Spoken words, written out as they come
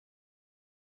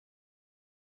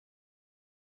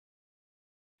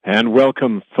And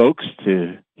welcome, folks,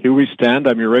 to Here We Stand.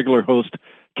 I'm your regular host,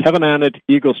 Kevin Annett,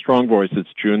 Eagle Strong Voice. It's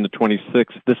June the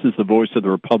 26th. This is the voice of the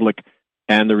Republic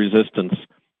and the resistance.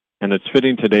 And it's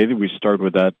fitting today that we start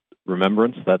with that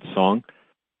remembrance, that song,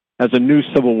 as a new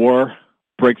civil war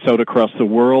breaks out across the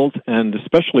world, and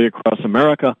especially across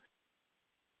America.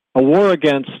 A war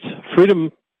against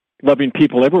freedom-loving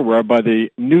people everywhere by the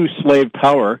new slave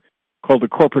power called the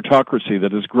corporatocracy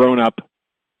that has grown up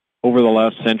over the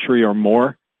last century or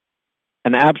more.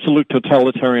 An absolute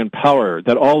totalitarian power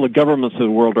that all the governments of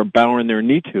the world are bowing their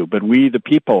knee to, but we, the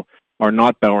people, are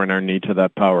not bowing our knee to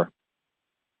that power.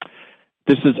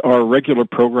 This is our regular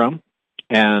program,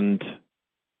 and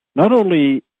not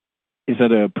only is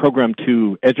it a program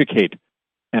to educate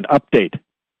and update,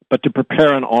 but to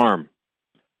prepare and arm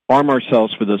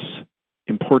ourselves for this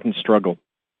important struggle.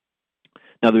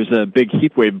 Now, there's a big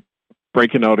heat wave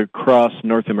breaking out across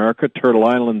North America, Turtle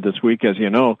Island this week, as you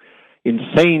know.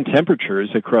 Insane temperatures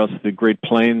across the Great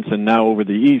Plains and now over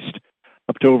the east,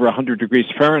 up to over 100 degrees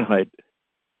Fahrenheit.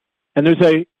 And there's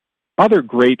a other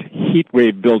great heat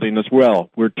wave building as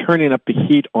well. We're turning up the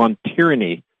heat on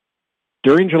Tyranny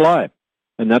during July,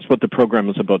 and that's what the program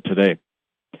is about today.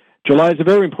 July is a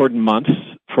very important month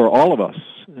for all of us,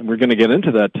 and we're going to get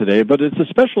into that today, but it's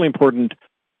especially important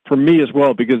for me as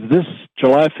well, because this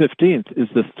July 15th is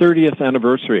the 30th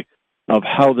anniversary of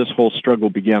how this whole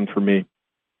struggle began for me.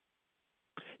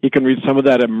 You can read some of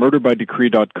that at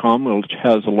murderbydecree.com, which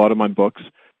has a lot of my books.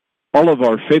 All of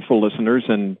our faithful listeners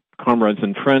and comrades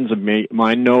and friends of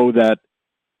mine know that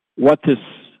what this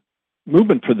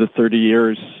movement for the 30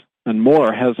 years and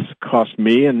more has cost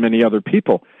me and many other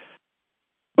people.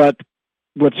 But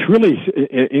what's really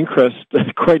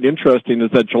quite interesting is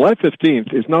that July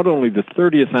 15th is not only the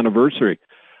 30th anniversary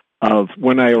of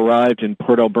when I arrived in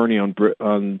Port Alberni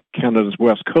on Canada's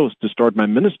west coast to start my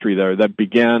ministry there, that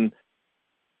began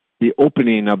the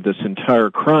opening of this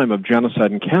entire crime of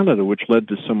genocide in Canada, which led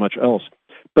to so much else.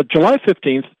 But July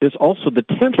 15th is also the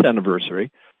 10th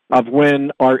anniversary of when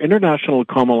our International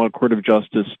Common Law Court of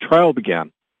Justice trial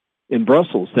began in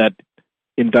Brussels that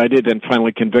indicted and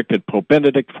finally convicted Pope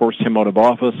Benedict, forced him out of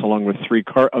office along with three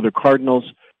other cardinals,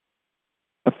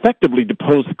 effectively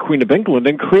deposed the Queen of England,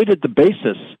 and created the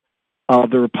basis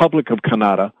of the Republic of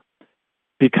Canada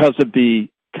because of the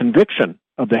conviction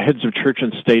of the heads of church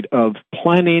and state of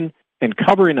planning and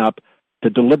covering up the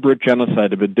deliberate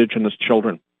genocide of Indigenous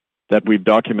children that we've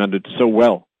documented so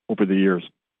well over the years.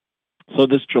 So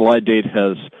this July date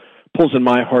pulls in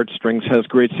my heartstrings, has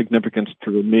great significance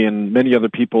to me and many other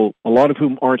people, a lot of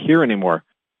whom aren't here anymore.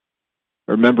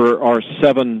 Remember our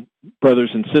 7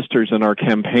 brothers and sisters in our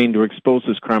campaign to expose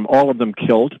this crime, all of them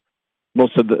killed,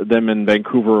 most of them in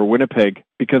Vancouver or Winnipeg,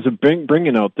 because of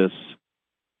bringing out this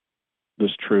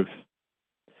truth.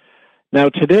 Now,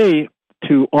 today,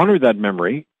 to honor that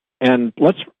memory, and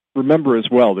let's remember as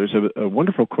well, there's a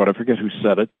wonderful quote, I forget who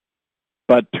said it,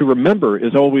 but to remember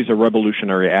is always a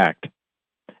revolutionary act.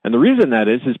 And the reason that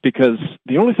is because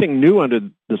the only thing new under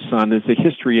the sun is the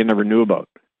history you never knew about.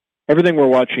 Everything we're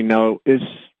watching now is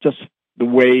just the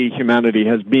way humanity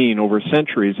has been over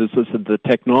centuries. It's just that the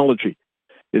technology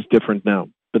is different now.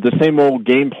 But the same old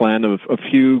game plan of a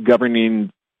few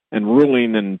governing and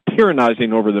ruling and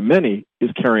tyrannizing over the many is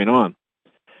carrying on.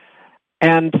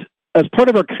 And as part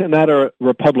of our Canada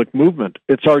Republic movement,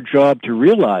 it's our job to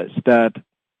realize that,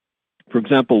 for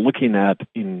example, looking at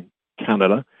in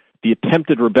Canada, the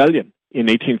attempted rebellion in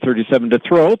 1837 to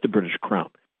throw out the British Crown.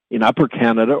 In Upper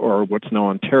Canada, or what's now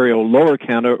Ontario, Lower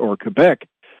Canada, or Quebec,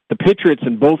 the Patriots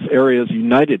in both areas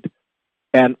united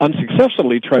and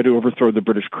unsuccessfully tried to overthrow the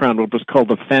British Crown, what was called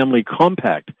the Family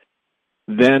Compact.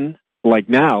 Then, like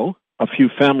now, a few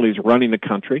families running the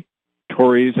country,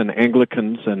 Tories and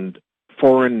Anglicans and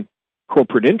foreign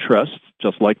corporate interests,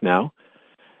 just like now,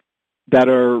 that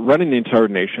are running the entire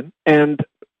nation. And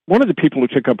one of the people who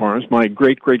took up arms, my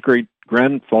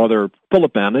great-great-great-grandfather,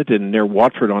 Philip Annett, near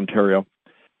Watford, Ontario,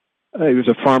 he was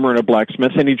a farmer and a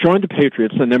blacksmith, and he joined the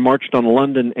Patriots and then marched on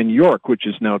London and York, which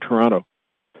is now Toronto.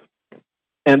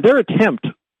 And their attempt,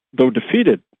 though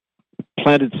defeated,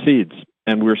 planted seeds,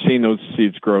 and we're seeing those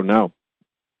seeds grow now.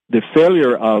 The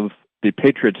failure of the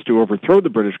Patriots to overthrow the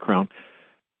British Crown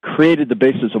created the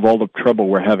basis of all the trouble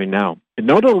we're having now. It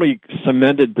not only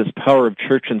cemented this power of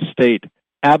church and state,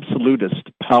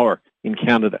 absolutist power in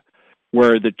Canada,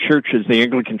 where the churches, the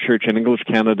Anglican Church in English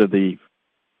Canada, the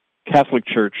Catholic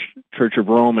Church, Church of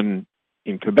Rome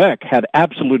in Quebec, had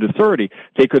absolute authority.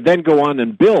 They could then go on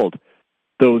and build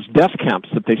those death camps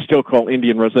that they still call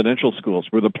Indian residential schools,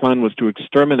 where the plan was to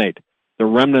exterminate the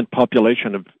remnant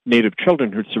population of Native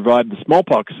children who survived the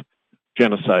smallpox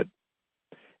genocide.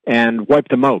 and wiped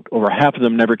them out. Over half of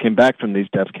them never came back from these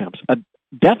death camps. A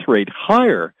death rate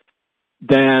higher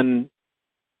than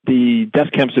the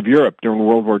death camps of Europe during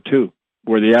World War II,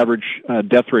 where the average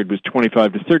death rate was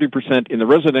 25 to 30%. In the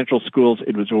residential schools,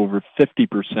 it was over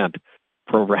 50%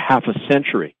 for over half a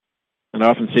century. And I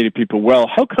often say to people, well,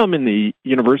 how come in the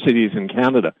universities in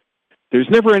Canada, there's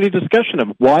never any discussion of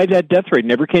why that death rate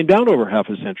never came down over half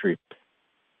a century?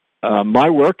 My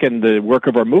work and the work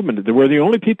of our movement, we're the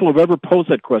only people who've ever posed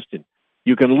that question.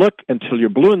 You can look until you're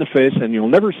blue in the face, and you'll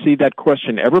never see that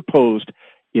question ever posed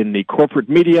in the corporate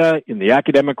media, in the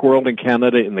academic world in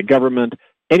Canada, in the government,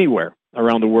 anywhere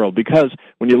around the world. Because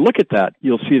when you look at that,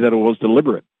 you'll see that it was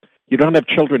deliberate. You don't have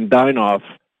children dying off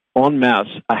en masse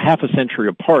a half a century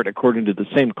apart according to the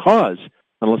same cause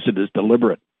unless it is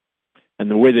deliberate. And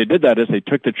the way they did that is they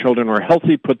took the children who were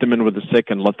healthy, put them in with the sick,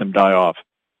 and let them die off.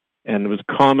 And it was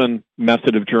a common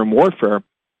method of germ warfare.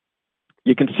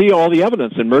 You can see all the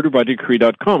evidence in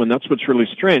murderbydecree.com, and that's what's really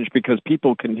strange, because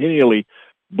people continually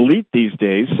bleat these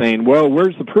days saying, well,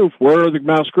 where's the proof? Where are the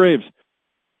mass graves?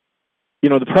 You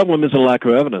know, the problem is a lack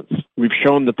of evidence. We've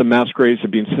shown that the mass graves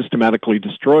have been systematically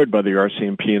destroyed by the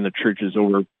RCMP and the churches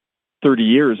over 30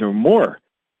 years or more.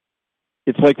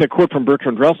 It's like that quote from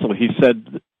Bertrand Russell. He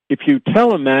said, if you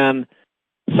tell a man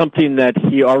something that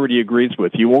he already agrees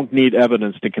with, you won't need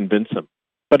evidence to convince him.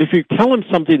 But if you tell him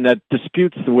something that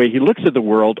disputes the way he looks at the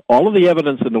world, all of the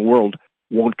evidence in the world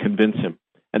won't convince him.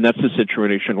 And that's the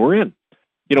situation we're in.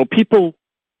 You know, people,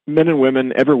 men and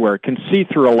women everywhere, can see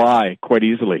through a lie quite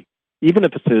easily, even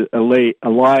if it's a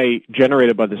lie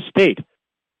generated by the state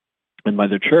and by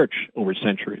the church over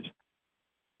centuries.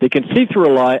 They can see through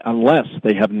a lie unless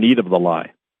they have need of the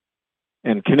lie.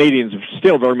 And Canadians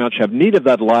still very much have need of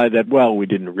that lie that, well, we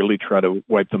didn't really try to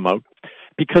wipe them out.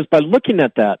 Because by looking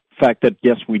at that fact that,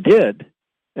 yes, we did,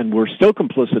 and we're still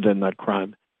complicit in that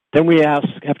crime, then we have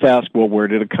to ask, well, where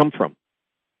did it come from?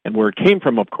 And where it came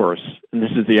from, of course, and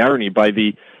this is the irony, by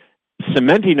the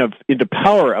cementing into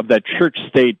power of that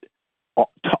church-state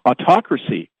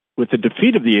autocracy with the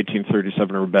defeat of the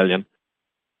 1837 rebellion,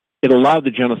 it allowed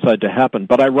the genocide to happen.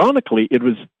 But ironically, it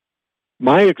was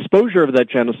my exposure of that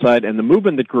genocide and the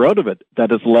movement that grew out of it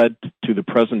that has led to the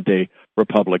present-day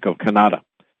Republic of Canada.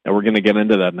 And we're going to get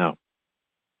into that now.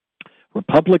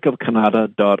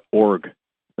 republicofcanada.org.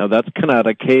 Now, that's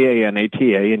Canada,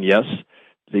 K-A-N-A-T-A, and yes,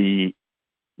 the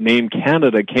name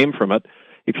Canada came from it.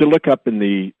 If you look up in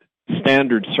the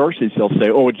standard sources, they'll say,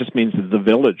 oh, it just means the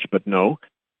village, but no.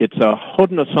 It's a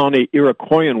Haudenosaunee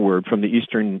Iroquoian word from the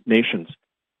Eastern nations.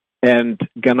 And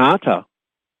Ganata,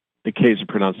 the K is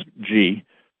pronounced G,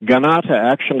 Ganata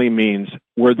actually means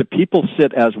where the people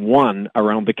sit as one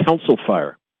around the council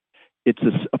fire. It's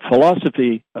a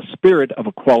philosophy, a spirit of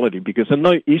equality, because in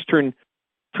the Eastern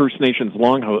First Nations do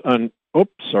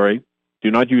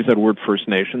not use that word First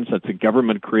Nations. That's a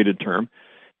government-created term.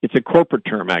 It's a corporate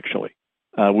term, actually,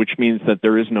 which means that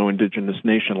there is no Indigenous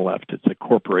nation left. It's a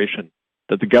corporation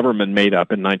that the government made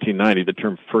up in 1990, the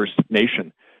term First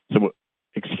Nation. So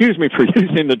excuse me for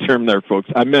using the term there,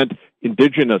 folks. I meant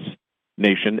Indigenous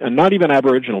nation, and not even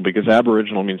Aboriginal, because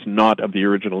Aboriginal means not of the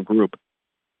original group.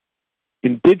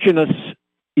 Indigenous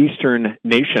Eastern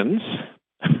nations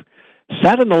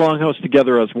sat in the Longhouse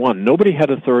together as one. Nobody had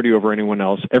authority over anyone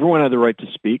else. Everyone had the right to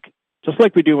speak, just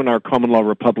like we do in our common law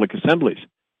republic assemblies.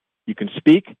 You can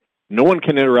speak. No one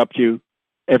can interrupt you.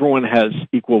 Everyone has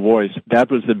equal voice. That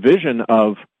was the vision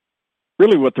of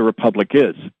really what the republic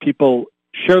is. People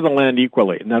share the land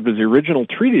equally, and that was the original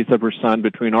treaties that were signed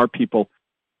between our people,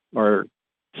 our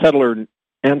settler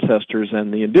ancestors,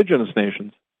 and the Indigenous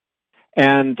nations.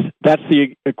 And that's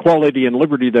the equality and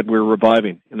liberty that we're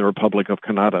reviving in the Republic of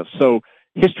Canada. So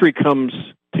history comes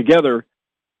together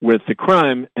with the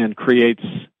crime and creates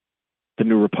the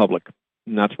new republic.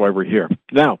 And that's why we're here.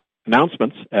 Now,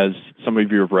 announcements, as some of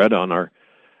you have read on our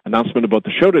announcement about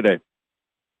the show today.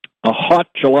 A hot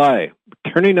July,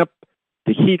 turning up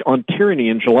the heat on Tyranny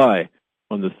in July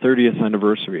on the 30th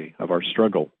anniversary of our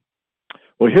struggle.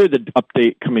 Well, here are the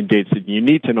upcoming dates that you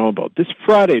need to know about. This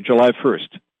Friday, July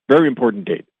 1st, very important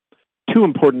date. Two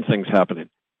important things happening.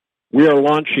 We are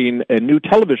launching a new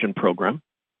television program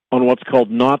on what's called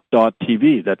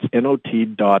Not.TV. That's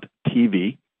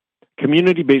NOT.TV.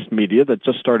 Community-based media that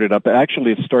just started up.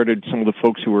 Actually, it started, some of the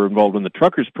folks who were involved in the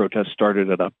truckers' protest started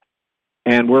it up.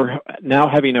 And we're now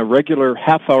having a regular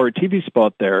half-hour TV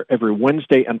spot there every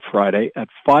Wednesday and Friday at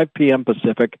 5 p.m.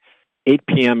 Pacific, 8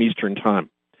 p.m. Eastern Time.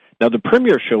 Now, the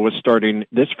premiere show is starting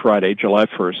this Friday, July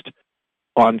 1st,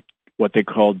 on what they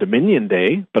call Dominion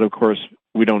Day, but of course,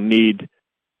 we don't need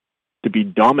to be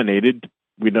dominated.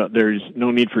 There's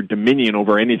no need for dominion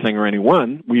over anything or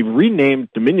anyone. We've renamed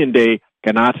Dominion Day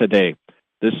Canada Day.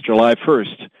 This July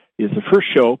 1st is the first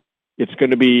show. It's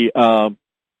going to be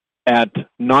at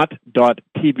not.tv/live.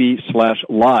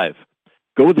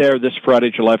 Go there this Friday,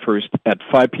 July 1st at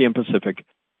 5 p.m. Pacific,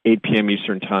 8 p.m.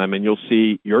 Eastern Time, and you'll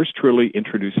see yours truly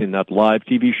introducing that live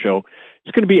TV show.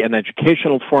 It's going to be an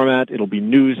educational format. It'll be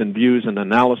news and views and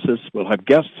analysis. We'll have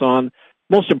guests on.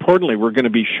 Most importantly, we're going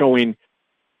to be showing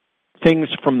things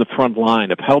from the front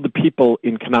line of how the people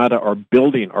in Canada are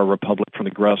building our republic from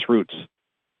the grassroots.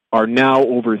 Are now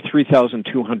over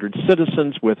 3,200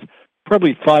 citizens with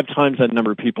probably 5 times that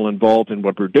number of people involved in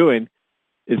what we're doing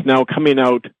is now coming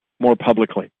out more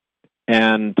publicly.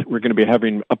 And we're going to be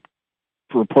having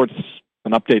reports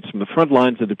and updates from the front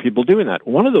lines of the people doing that.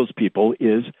 One of those people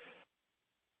is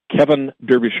Kevin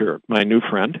Derbyshire, my new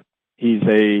friend. He's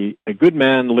a good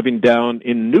man living down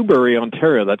in Newbury,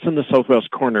 Ontario. That's in the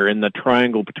southwest corner in the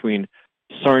triangle between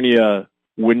Sarnia,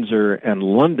 Windsor, and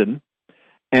London.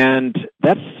 And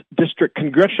that's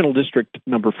congressional district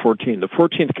number 14, the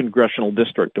 14th congressional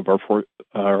district of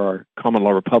our common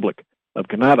law republic of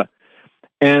Canada.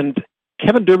 And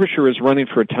Kevin Derbyshire is running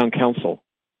for a town council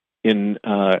in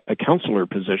a councillor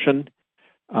position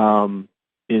in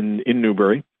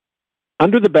Newbury.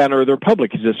 Under the banner of the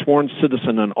Republic, he's a sworn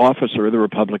citizen and officer of the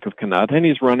Republic of Canada, and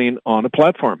he's running on a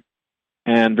platform.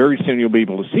 And very soon you'll be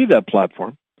able to see that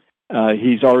platform.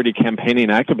 He's already campaigning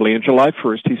actively. On July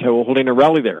 1st, he's holding a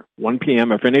rally there, 1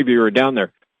 p.m. If any of you are down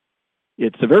there.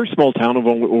 It's a very small town of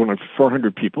only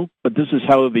 400 people, but this is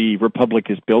how the Republic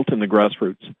is built in the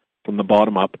grassroots, from the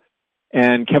bottom up.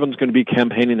 And Kevin's going to be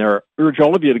campaigning there. I urge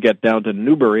all of you to get down to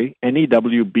Newbury,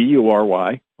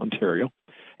 Newbury, Ontario.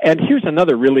 And here's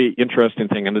another really interesting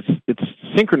thing, and it's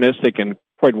synchronistic and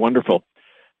quite wonderful.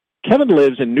 Kevin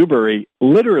lives in Newbury,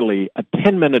 literally a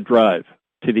 10-minute drive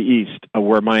to the east of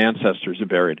where my ancestors are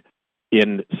buried.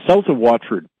 In south of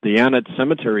Watford, the Annett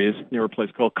Cemetery is near a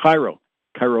place called Cairo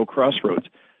Crossroads.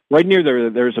 Right near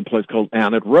there's a place called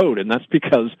Annett Road, and that's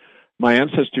because my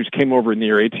ancestors came over in the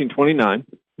year 1829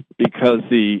 because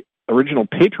the original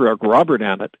patriarch, Robert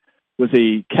Annett, was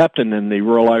a captain in the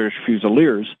Royal Irish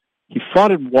Fusiliers. He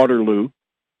fought at Waterloo,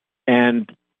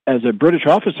 and as a British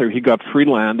officer, he got free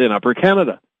land in Upper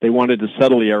Canada. They wanted to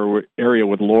settle the area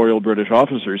with loyal British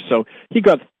officers, so he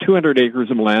got 200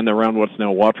 acres of land around what's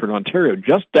now Watford, Ontario,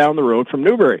 just down the road from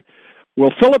Newbury.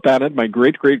 Well, Philip Annett, my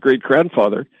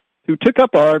great-great-great-grandfather, who took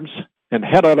up arms and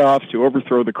headed off to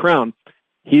overthrow the crown,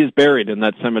 he is buried in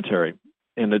that cemetery,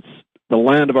 and it's the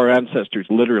land of our ancestors,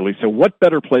 literally. So what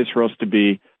better place for us to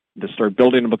be to start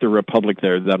building about the Republic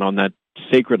there than on that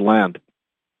sacred land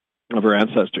of our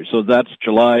ancestors. So that's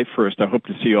July 1st. I hope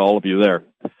to see all of you there.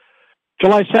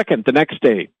 July 2nd, the next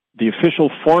day, the official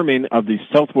forming of the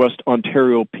Southwest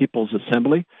Ontario People's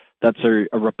Assembly. That's a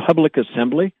Republic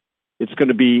Assembly. It's going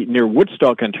to be near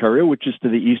Woodstock, Ontario, which is to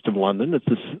the east of London. It's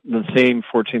the same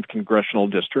 14th Congressional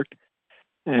District.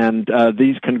 And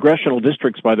these congressional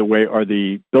districts, by the way, are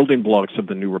the building blocks of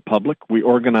the new republic. We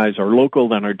organize our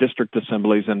local and our district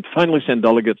assemblies and finally send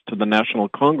delegates to the National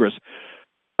Congress.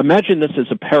 Imagine this as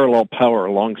a parallel power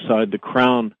alongside the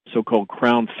Crown, so-called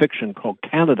Crown fiction called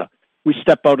Canada. We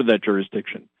step out of that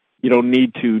jurisdiction. You don't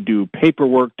need to do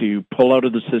paperwork to pull out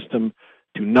of the system,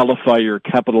 to nullify your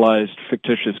capitalized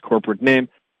fictitious corporate name.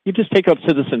 You just take out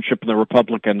citizenship in the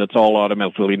republic and it's all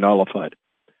automatically nullified.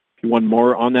 If you want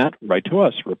more on that, write to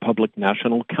us, Republic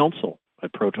National Council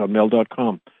at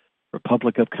protonmail.com,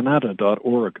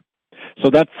 republicofcanada.org.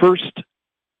 So that first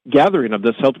gathering of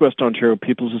the Southwest Ontario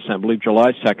People's Assembly,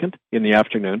 July 2nd in the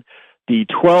afternoon, the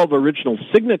 12 original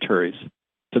signatories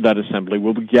to that assembly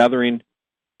will be gathering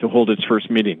to hold its first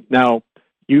meeting. Now,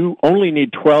 you only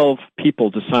need 12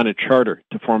 people to sign a charter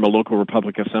to form a local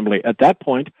Republic Assembly. At that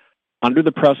point, under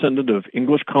the precedent of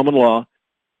English common law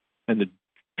and the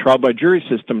trial by jury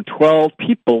system, 12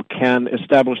 people can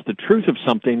establish the truth of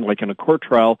something, like in a court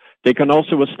trial. They can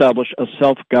also establish a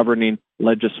self-governing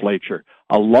legislature,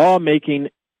 a law-making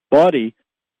body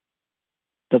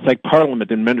that's like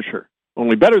Parliament in miniature,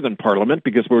 only better than Parliament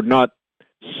because we're not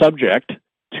subject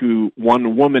to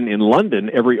one woman in London.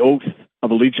 Every oath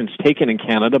of allegiance taken in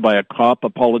Canada by a cop, a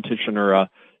politician, or a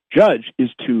judge is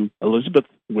to Elizabeth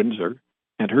Windsor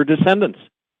and her descendants.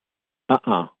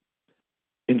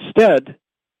 Instead,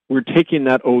 we're taking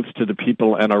that oath to the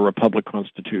people and our Republic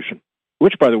Constitution,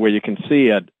 which, by the way, you can see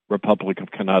at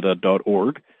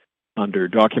republicofcanada.org under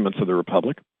Documents of the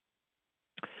Republic.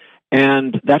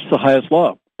 And that's the highest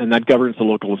law, and that governs the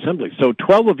local assembly. So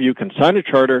 12 of you can sign a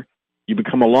charter, you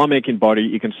become a lawmaking body,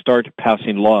 you can start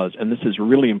passing laws, and this is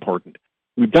really important.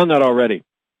 We've done that already.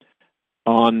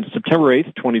 On September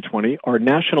 8th, 2020, our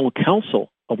National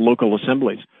Council of Local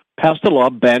Assemblies passed a law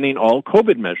banning all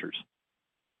COVID measures.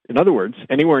 In other words,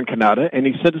 anywhere in Canada,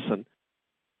 any citizen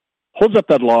holds up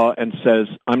that law and says,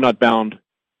 I'm not bound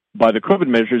by the COVID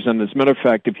measures, and as a matter of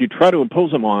fact, if you try to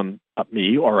impose them on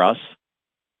me or us,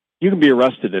 you can be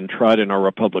arrested and tried in our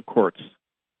Republic courts.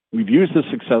 We've used this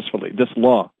successfully, this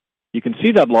law. You can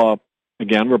see that law,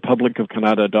 again,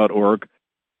 republicofcanada.org.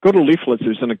 Go to leaflets,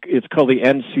 it's called the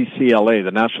NCCLA,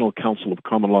 the National Council of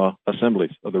Common Law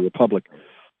Assemblies of the Republic.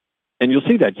 And you'll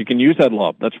see that. You can use that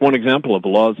law. That's one example of the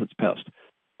laws that's passed.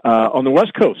 On the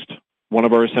West Coast, one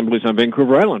of our assemblies on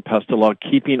Vancouver Island passed a law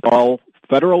keeping all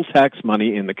federal tax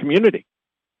money in the community.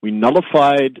 We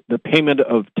nullified the payment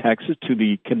of taxes to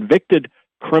the convicted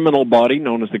criminal body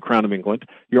known as the Crown of England.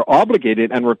 You're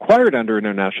obligated and required under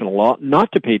international law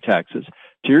not to pay taxes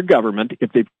to your government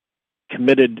if they've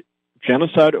committed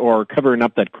genocide or covering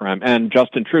up that crime. And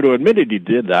Justin Trudeau admitted he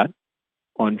did that.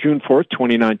 On June 4th,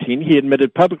 2019, he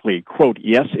admitted publicly, quote,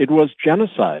 yes, it was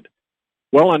genocide.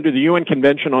 Well, under the UN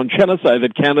Convention on Genocide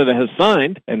that Canada has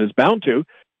signed and is bound to,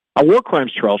 a war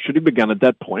crimes trial should have begun at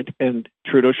that point, and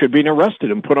Trudeau should be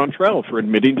arrested and put on trial for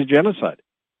admitting to genocide.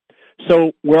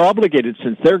 So we're obligated,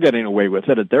 since they're getting away with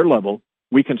it at their level,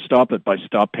 we can stop it by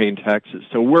stop paying taxes.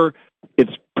 So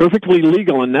it's perfectly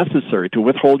legal and necessary to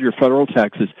withhold your federal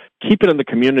taxes. Keep it in the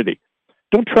community.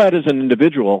 Don't try it as an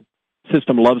individual.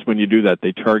 System loves when you do that.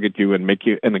 They target you and make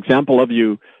you an example of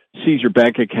you, seize your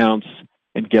bank accounts,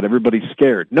 and get everybody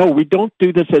scared. No, we don't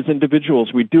do this as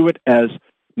individuals. We do it as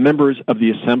members of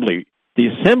the Assembly. The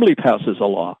Assembly passes a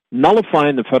law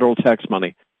nullifying the federal tax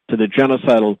money to the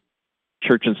genocidal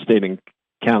church and state in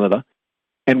Canada,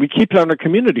 and we keep it on our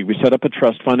community. We set up a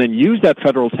trust fund and use that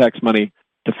federal tax money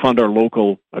to fund our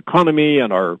local economy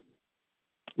and our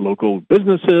local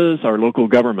businesses, our local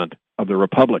government of the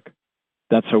Republic.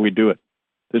 That's how we do it.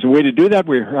 There's a way to do that.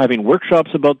 We're having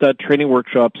workshops about that, training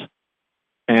workshops,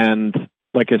 and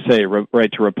like I say,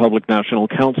 write to Republic National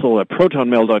Council at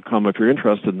protonmail.com if you're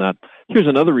interested in that. Here's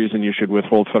another reason you should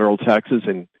withhold federal taxes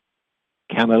in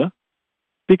Canada,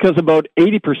 because about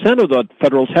 80% of the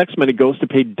federal tax money goes to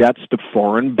pay debts to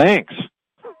foreign banks.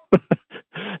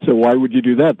 So why would you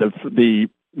do that? The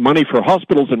money for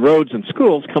hospitals and roads and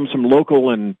schools comes from local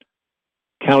and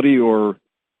county or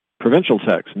provincial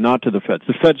tax, not to the feds.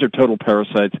 The feds are total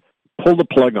parasites. Pull the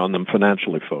plug on them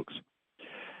financially, folks.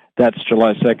 That's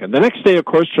July 2nd. The next day, of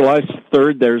course, July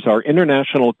 3rd, there's our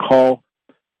international call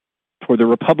for the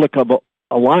Republic of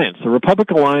Alliance. The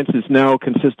Republic Alliance is now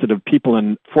consisted of people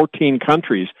in 14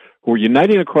 countries who are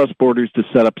uniting across borders to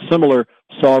set up similar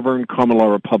sovereign common law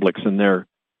republics in their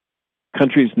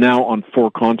countries now on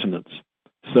 4 continents.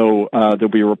 So there'll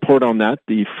be a report on that,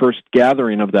 the first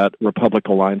gathering of that Republic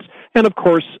Alliance. And, of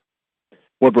course,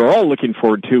 what we're all looking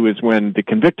forward to is when the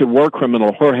convicted war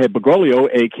criminal Jorge Bergoglio,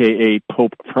 a.k.a.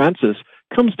 Pope Francis,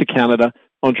 comes to Canada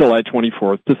on July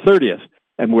 24th to 30th,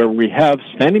 and where we have,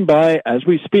 standing by as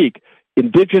we speak,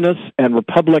 Indigenous and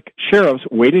Republic sheriffs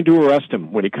waiting to arrest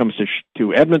him when he comes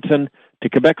to Edmonton, to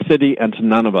Quebec City, and to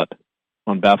Nunavut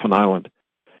on Baffin Island.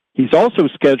 He's also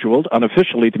scheduled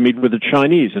unofficially to meet with the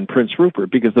Chinese in Prince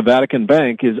Rupert because the Vatican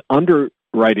Bank is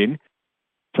underwriting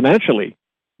financially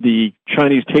the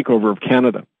Chinese takeover of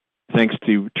Canada, thanks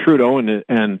to Trudeau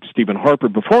and Stephen Harper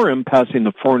before him passing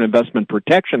the Foreign Investment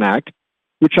Protection Act,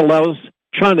 which allows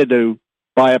China to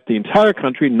buy up the entire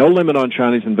country, no limit on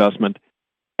Chinese investment,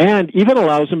 and even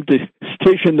allows them to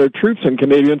station their troops on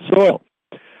Canadian soil.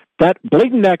 That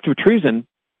blatant act of treason,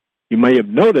 you may have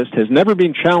noticed, has never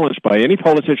been challenged by any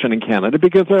politician in Canada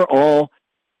because they're all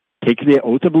taking the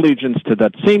oath of allegiance to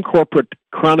that same corporate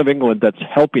Crown of England that's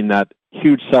helping that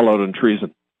huge sellout on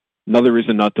treason. Another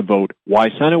reason not to vote. Why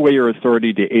sign away your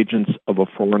authority to agents of a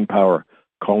foreign power,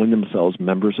 calling themselves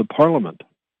members of Parliament?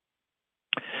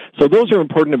 So those are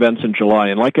important events in July.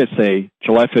 And like I say,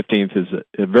 July 15th is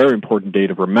a very important date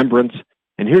of remembrance.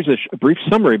 And here's a brief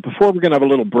summary before we're going to have a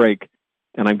little break.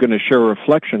 And I'm going to share a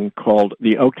reflection called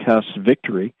The Outcast's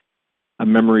Victory, a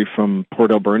memory from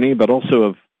Port Alberni, but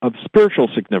also of spiritual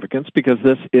significance, because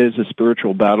this is a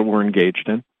spiritual battle we're engaged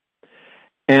in.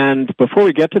 And before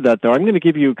we get to that, though, I'm going to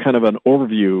give you kind of an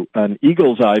overview, an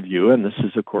eagle's eye view, and this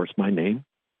is, of course, my name,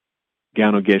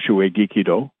 Gano Geshuwe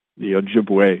Gikido, the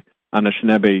Ojibwe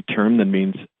Anishinaabe term that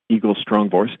means eagle strong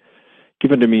voice,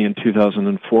 given to me in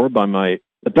 2004 by my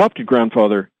adopted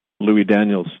grandfather, Louis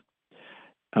Daniels,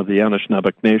 of the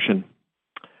Anishinaabe Nation.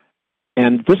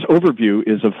 And this overview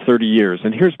is of 30 years,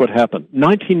 and here's what happened.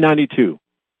 1992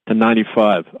 to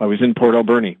 95, I was in Port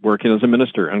Alberni working as a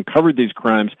minister and covered these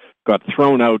crimes, got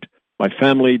thrown out, my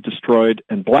family destroyed,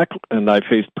 and I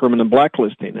faced permanent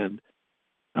blacklisting and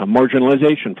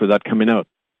marginalization for that coming out.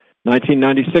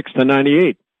 1996 to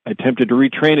 98, I attempted to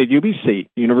retrain at UBC,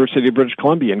 University of British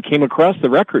Columbia, and came across the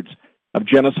records of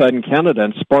genocide in Canada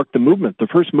and sparked the movement, the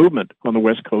first movement on the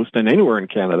West Coast and anywhere in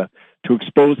Canada, to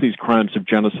expose these crimes of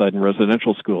genocide in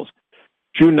residential schools.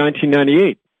 June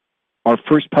 1998, our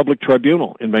first public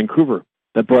tribunal in Vancouver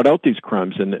that brought out these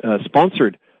crimes, and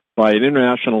sponsored by an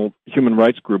international human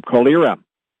rights group called IRAM.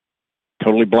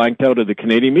 Totally blanked out of the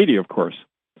Canadian media, of course.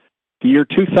 The year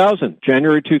 2000,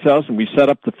 January 2000, we set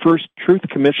up the first Truth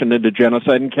Commission into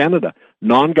genocide in Canada,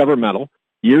 non-governmental,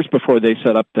 years before they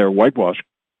set up their whitewash,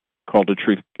 called the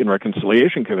Truth and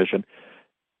Reconciliation Commission.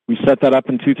 We set that up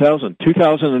in 2000.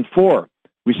 2004,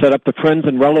 we set up the Friends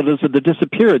and Relatives of the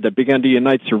Disappeared that began to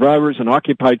unite survivors and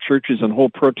occupied churches and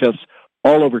hold protests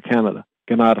all over Canada.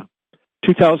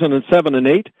 2007 and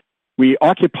 8, we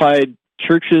occupied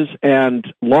churches and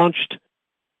launched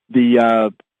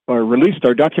released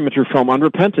our documentary film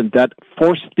Unrepentant that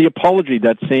forced the apology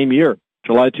that same year,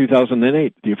 July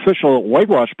 2008. The official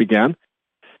whitewash began,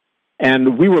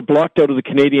 and we were blocked out of the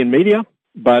Canadian media,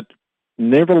 but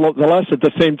nevertheless, at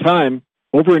the same time,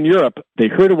 over in Europe, they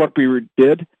heard of what we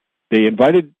did. They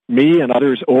invited me and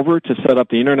others over to set up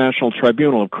the International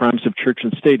Tribunal of Crimes of Church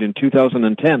and State in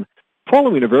 2010,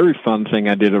 following a very fun thing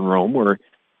I did in Rome, where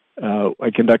I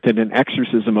conducted an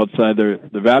exorcism outside the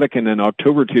Vatican in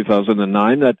October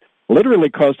 2009 that literally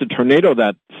caused a tornado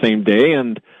that same day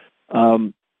and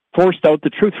forced out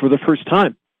the truth for the first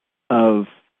time of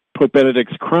Pope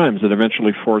Benedict's crimes that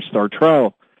eventually forced our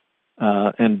trial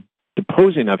and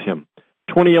deposing of him.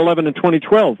 2011 and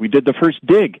 2012, we did the first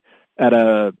dig at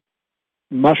a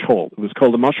mush hole. It was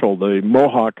called the Mush Hole, the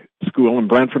Mohawk School in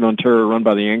Brantford, Ontario, run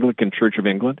by the Anglican Church of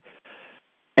England.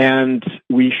 And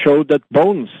we showed that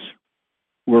bones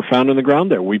were found in the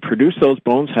ground there. We produced those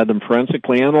bones, had them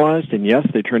forensically analyzed, and yes,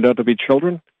 they turned out to be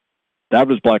children. That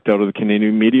was blacked out of the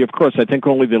Canadian media. Of course, I think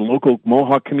only the local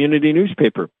Mohawk community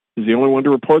newspaper is the only one to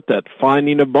report that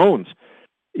finding of bones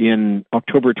in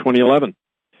October 2011.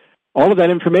 All of that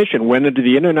information went into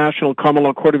the International Common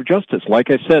Law Court of Justice. Like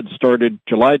I said, started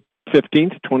July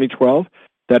 15th, 2012,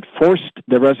 that forced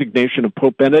the resignation of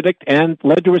Pope Benedict and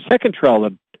led to a second trial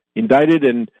that indicted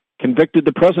and convicted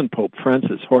the present Pope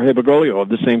Francis, Jorge Bergoglio, of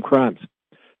the same crimes.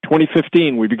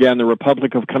 2015, we began the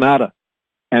Republic of Canada.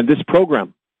 And this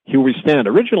program, Here We Stand,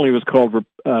 originally was called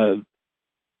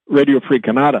Radio Free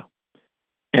Canada.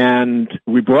 And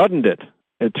we broadened it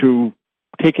to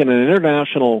take in an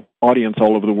international audience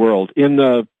all over the world. In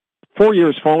the 4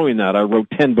 years following that, I wrote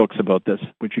 10 books about this,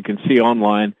 which you can see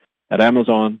online at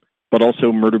Amazon, but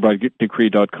also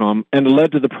murderbydecree.com, and it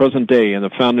led to the present day and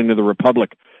the founding of the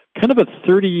Republic. Kind of a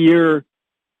 30-year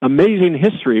amazing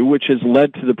history, which has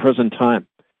led to the present time.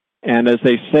 And as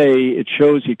they say, it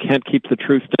shows you can't keep the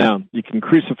truth down. You can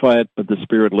crucify it, but the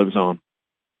Spirit lives on.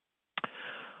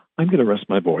 I'm going to rest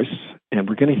my voice, and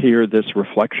we're going to hear this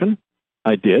reflection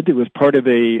I did. It was part of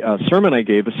a sermon I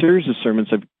gave, a series of sermons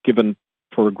I've given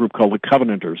for a group called the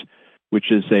Covenanters,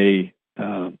 which is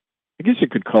I guess you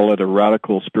could call it a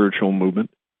radical spiritual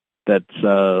movement that's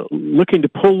looking to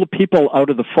pull the people out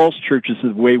of the false churches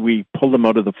the way we pull them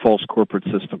out of the false corporate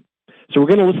system. So we're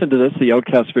going to listen to this, The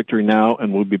Outcast Victory Now,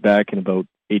 and we'll be back in about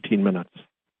 18 minutes.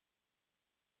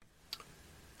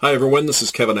 Hi, everyone. This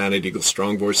is Kevin Annett, Eagle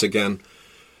Strong Voice again.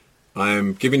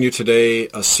 I'm giving you today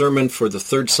a sermon for the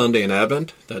third Sunday in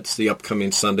Advent. That's the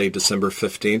upcoming Sunday, December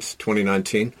 15th,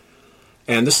 2019.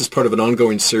 And this is part of an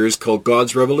ongoing series called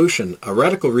God's Revolution, a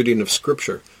radical reading of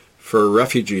Scripture for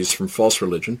refugees from false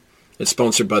religion. It's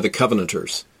sponsored by the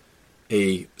Covenanters,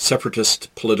 a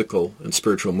separatist political and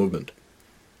spiritual movement.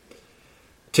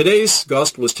 Today's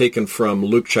gospel is taken from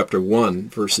Luke chapter 1,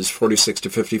 verses 46 to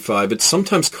 55. It's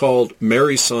sometimes called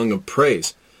Mary's Song of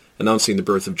Praise, announcing the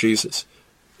birth of Jesus,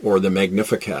 or the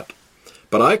Magnificat.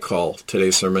 But I call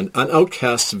today's sermon An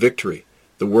Outcast's Victory,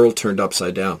 the World Turned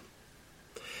Upside Down.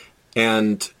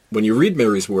 And when you read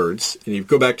Mary's words, and you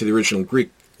go back to the original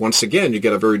Greek, once again, you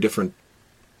get a very different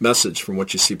message from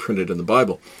what you see printed in the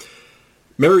Bible.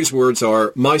 Mary's words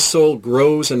are, "My soul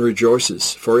grows and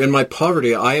rejoices, for in my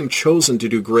poverty I am chosen to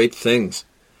do great things.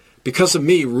 Because of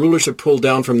me, rulers are pulled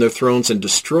down from their thrones and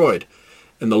destroyed,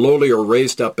 and the lowly are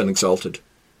raised up and exalted.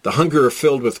 The hungry are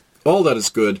filled with all that is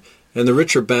good, and the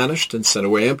rich are banished and sent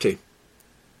away empty."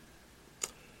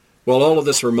 Well, all of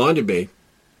this reminded me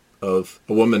of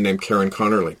a woman named Karen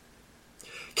Connerly.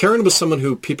 Karen was someone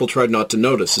who people tried not to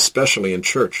notice, especially in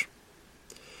church.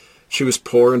 She was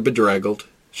poor and bedraggled.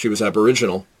 She was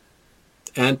Aboriginal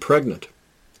and pregnant,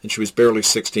 and she was barely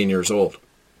 16 years old.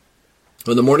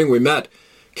 On the morning we met,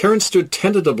 Karen stood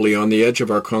tentatively on the edge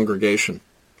of our congregation,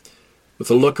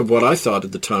 with a look of what I thought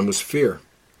at the time was fear.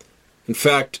 In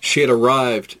fact, she had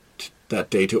arrived that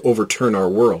day to overturn our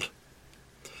world.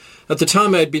 At the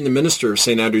time, I had been the minister of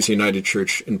St. Andrew's United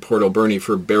Church in Port Alberni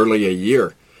for barely a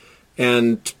year,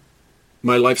 and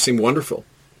my life seemed wonderful,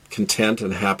 content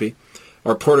and happy.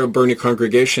 Our Port Alberni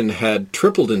congregation had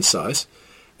tripled in size,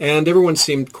 and everyone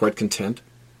seemed quite content.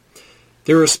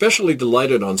 They were especially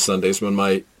delighted on Sundays when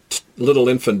my little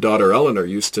infant daughter Eleanor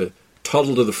used to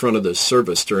toddle to the front of the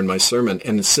service during my sermon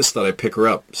and insist that I pick her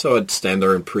up. So I'd stand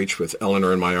there and preach with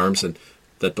Eleanor in my arms, and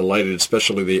that delighted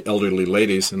especially the elderly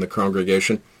ladies in the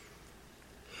congregation.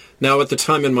 Now, at the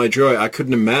time in my joy, I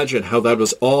couldn't imagine how that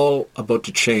was all about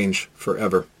to change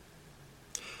forever.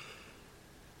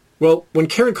 Well, when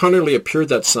Karen Connerly appeared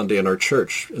that Sunday in our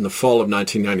church in the fall of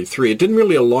 1993, it didn't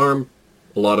really alarm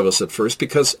a lot of us at first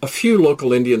because a few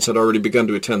local Indians had already begun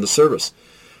to attend the service.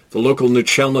 The local New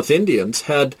Chelmouth Indians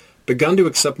had begun to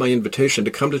accept my invitation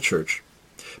to come to church.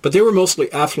 But they were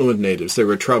mostly affluent natives. They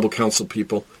were tribal council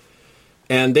people,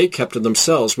 and they kept to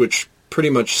themselves, which pretty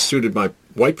much suited my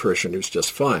white parishioners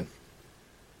just fine.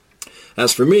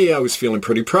 As for me, I was feeling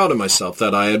pretty proud of myself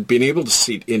that I had been able to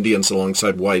seat Indians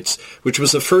alongside whites, which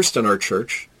was the first in our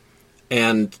church,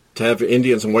 and to have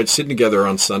Indians and whites sitting together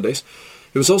on Sundays.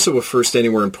 It was also a first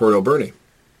anywhere in Port Alberni.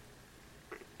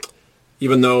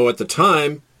 Even though at the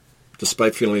time,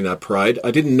 despite feeling that pride,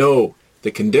 I didn't know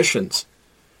the conditions,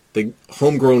 the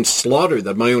homegrown slaughter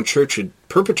that my own church had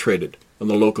perpetrated on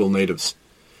the local natives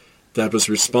that was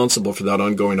responsible for that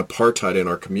ongoing apartheid in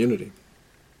our community.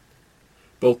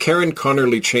 Well, Karen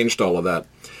Connerly changed all of that.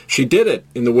 She did it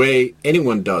in the way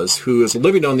anyone does who is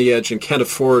living on the edge and can't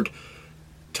afford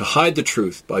to hide the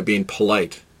truth by being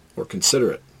polite or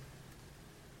considerate.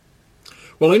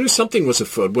 Well, I knew something was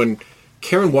afoot when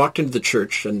Karen walked into the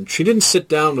church, and she didn't sit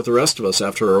down with the rest of us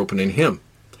after our opening hymn.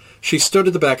 She stood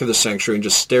at the back of the sanctuary and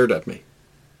just stared at me.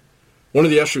 One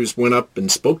of the ushers went up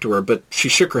and spoke to her, but she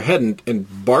shook her head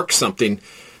and barked something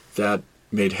that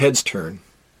made heads turn.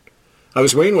 I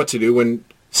was weighing what to do when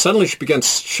suddenly she began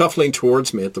shuffling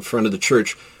towards me at the front of the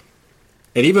church,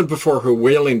 and even before her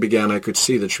wailing began, I could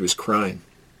see that she was crying.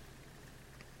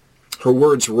 Her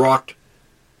words rocked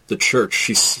the church.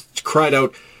 She cried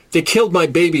out, "They killed my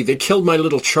baby! They killed my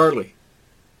little Charlie!"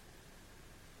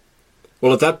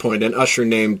 Well, at that point, an usher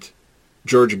named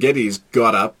George Geddes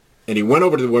got up, and he went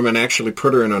over to the woman and actually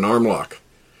put her in an arm lock.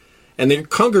 And the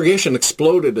congregation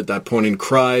exploded at that point in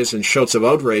cries and shouts of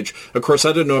outrage. Of course,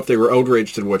 I didn't know if they were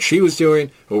outraged at what she was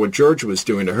doing or what George was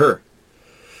doing to her.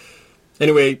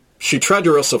 Anyway, she tried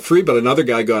to wrestle free, but another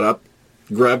guy got up,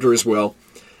 grabbed her as well.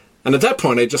 And at that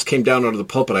point, I just came down out of the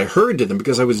pulpit. I hurried to them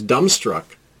because I was dumbstruck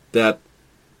that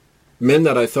men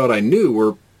that I thought I knew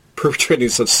were perpetrating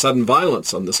such sudden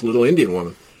violence on this little Indian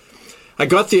woman. I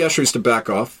got the ushers to back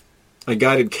off. I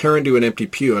guided Karen to an empty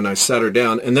pew, and I sat her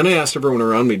down, and then I asked everyone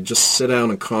around me to just sit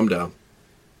down and calm down.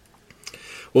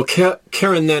 Well,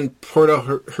 Karen then poured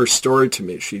out her story to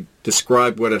me. She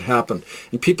described what had happened,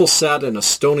 and people sat in a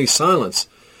stony silence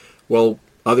while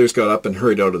others got up and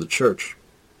hurried out of the church.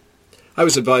 I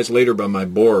was advised later by my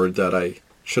board that I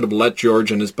should have let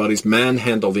George and his buddies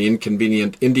manhandle the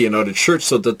inconvenient Indian out of church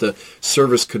so that the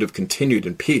service could have continued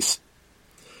in peace.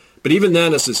 But even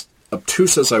then, as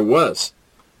obtuse as I was,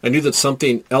 I knew that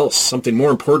something else, something more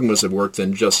important was at work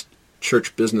than just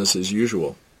church business as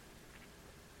usual.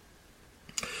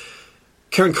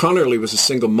 Karen Connerly was a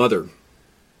single mother.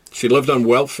 She lived on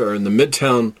welfare in the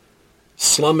midtown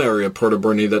slum area of Port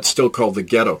Alberni that's still called the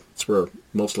ghetto. It's where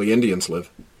mostly Indians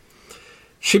live.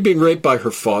 She'd been raped by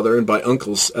her father and by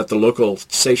uncles at the local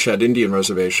Seychelles Indian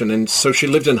reservation, and so she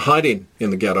lived in hiding in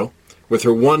the ghetto with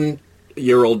her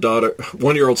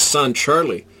one-year-old son,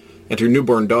 Charlie, and her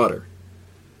newborn daughter,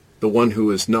 the one who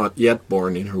was not yet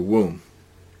born in her womb.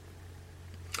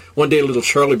 One day, little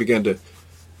Charlie began to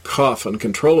cough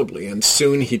uncontrollably, and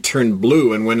soon he turned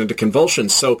blue and went into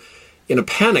convulsions. So, in a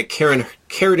panic, Karen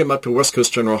carried him up to West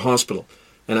Coast General Hospital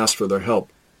and asked for their help.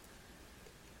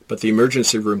 But the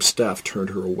emergency room staff turned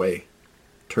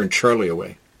Charlie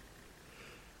away.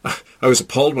 I was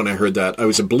appalled when I heard that. I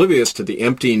was oblivious to the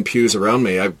emptying pews around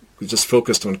me. I was just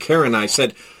focused on Karen. I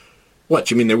said,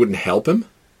 "What, you mean they wouldn't help him?"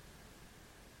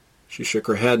 She shook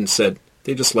her head and said,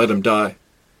 "They just let him die."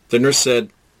 The nurse said,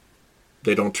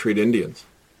 "They don't treat Indians."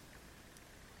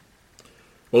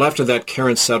 Well, after that,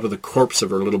 Karen sat with the corpse of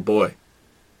her little boy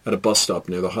at a bus stop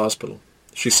near the hospital.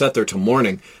 She sat there till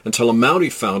morning, until a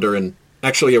Mountie found her and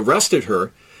actually arrested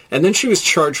her, and then she was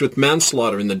charged with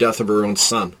manslaughter in the death of her own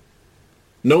son.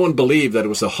 No one believed that it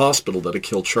was the hospital that had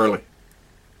killed Charlie.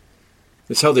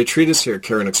 "It's how they treat us here,"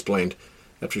 Karen explained,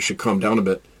 after she calmed down a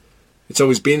bit. "It's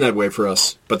always been that way for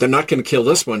us, but they're not going to kill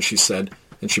this one," she said,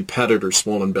 and she patted her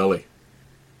swollen belly.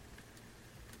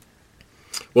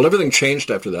 Well, everything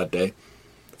changed after that day.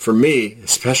 For me,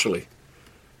 especially.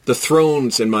 The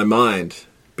thrones in my mind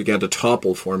began to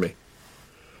topple for me.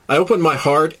 I opened my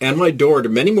heart and my door to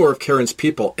many more of Karen's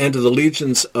people and to the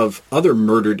legions of other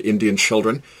murdered Indian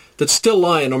children that still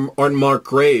lie in unmarked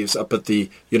graves up at the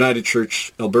United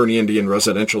Church Alberni Indian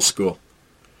Residential School.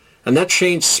 And that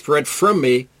change spread from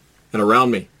me and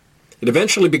around me. It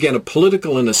eventually began a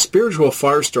political and a spiritual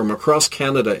firestorm across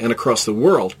Canada and across the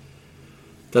world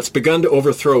that's begun to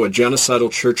overthrow a genocidal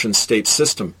church and state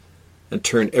system and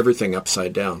turn everything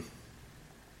upside down.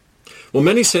 Well,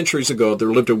 many centuries ago,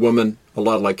 there lived a woman a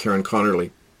lot like Karen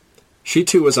Connerly. She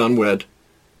too was unwed,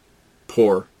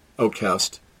 poor,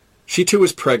 outcast. She too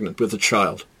was pregnant with a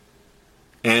child.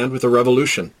 And with a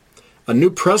revolution, a new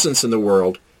presence in the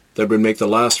world that would make the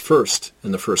last first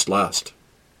and the first last.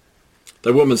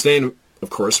 That woman's name, of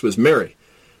course, was Mary,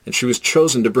 and she was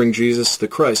chosen to bring Jesus the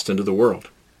Christ into the world.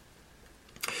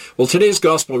 Well, today's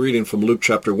gospel reading from Luke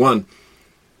chapter 1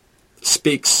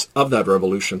 speaks of that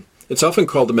revolution. It's often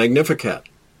called the Magnificat.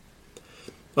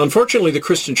 Unfortunately, the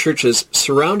Christian church has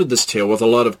surrounded this tale with a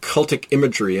lot of cultic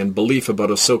imagery and belief about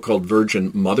a so-called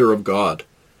virgin, Mother of God.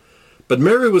 But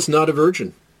Mary was not a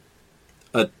virgin.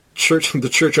 The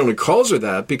church only calls her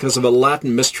that because of a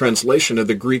Latin mistranslation of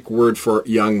the Greek word for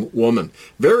young woman.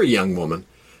 Very young woman.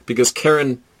 Because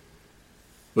Karen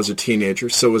was a teenager,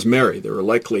 so was Mary. They were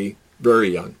likely very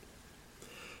young.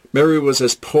 Mary was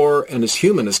as poor and as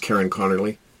human as Karen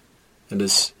Connerly, and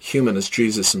as human as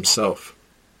Jesus himself.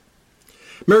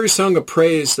 Mary's song of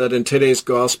praise that in today's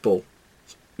gospel,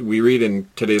 we read in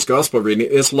today's gospel reading,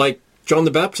 is like John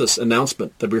the Baptist's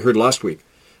announcement that we heard last week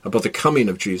about the coming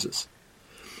of Jesus.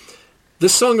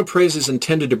 This song of praise is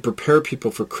intended to prepare people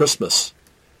for Christmas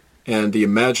and the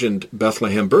imagined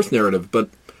Bethlehem birth narrative, but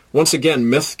once again,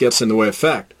 myth gets in the way of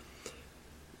fact.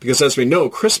 Because as we know,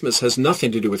 Christmas has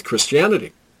nothing to do with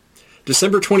Christianity.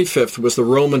 December 25th was the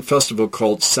Roman festival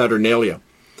called Saturnalia,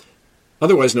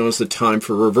 otherwise known as the time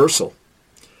for reversal.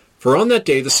 For on that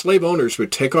day, the slave owners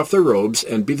would take off their robes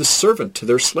and be the servant to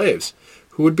their slaves,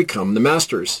 who would become the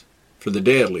masters, for the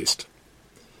day at least.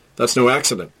 That's no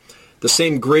accident. The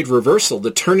same great reversal, the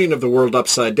turning of the world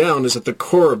upside down, is at the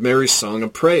core of Mary's song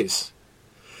of praise.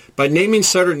 By naming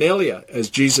Saturnalia as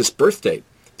Jesus' birth date,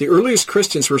 the earliest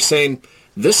Christians were saying,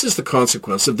 this is the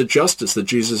consequence of the justice that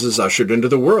Jesus has ushered into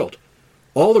the world.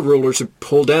 All the rulers are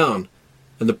pulled down,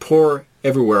 and the poor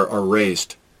everywhere are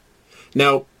raised.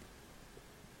 Now,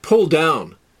 pull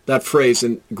down, that phrase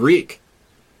in Greek,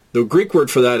 the Greek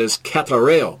word for that is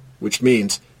kathareo, which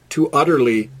means to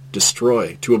utterly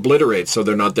destroy, to obliterate, so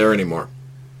they're not there anymore.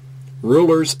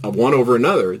 Rulers of one over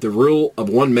another, the rule of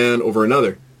one man over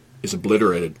another, is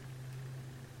obliterated.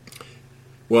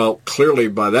 Well, clearly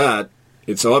by that,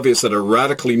 it's obvious that a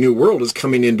radically new world is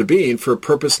coming into being for a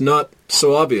purpose not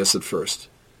so obvious at first.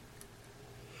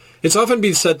 It's often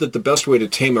been said that the best way to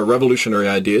tame a revolutionary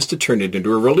idea is to turn it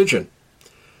into a religion.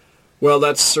 Well,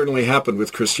 that's certainly happened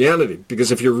with Christianity,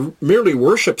 because if you merely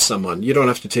worship someone, you don't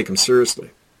have to take him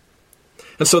seriously.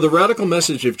 And so the radical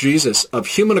message of Jesus of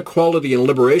human equality and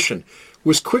liberation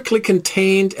was quickly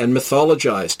contained and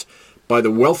mythologized by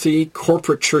the wealthy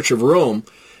corporate Church of Rome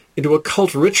into a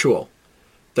cult ritual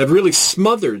that really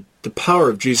smothered the power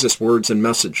of Jesus' words and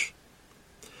message.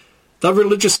 That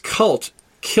religious cult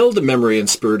killed the memory and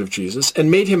spirit of Jesus and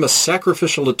made him a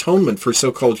sacrificial atonement for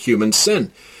so-called human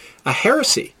sin, a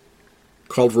heresy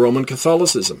called Roman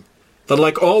Catholicism, that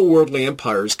like all worldly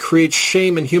empires creates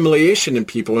shame and humiliation in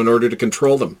people in order to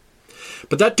control them.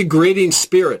 But that degrading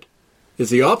spirit is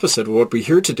the opposite of what we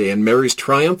hear today in Mary's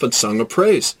triumphant song of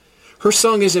praise. Her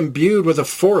song is imbued with a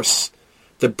force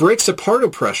that breaks apart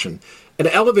oppression and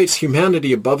elevates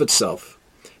humanity above itself.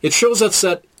 It shows us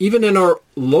that even in our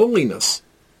lowliness,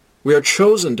 we are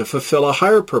chosen to fulfill a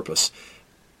higher purpose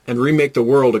and remake the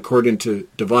world according to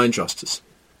divine justice.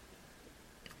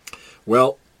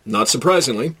 Well, not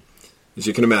surprisingly, as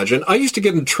you can imagine, I used to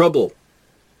get in trouble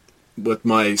with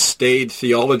my staid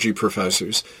theology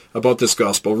professors about this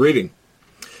gospel reading.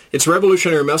 Its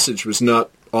revolutionary message was not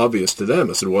obvious to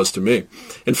them as it was to me.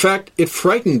 In fact, it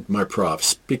frightened my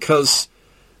profs because,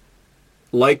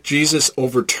 like Jesus'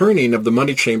 overturning of the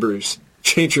money changers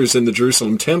in the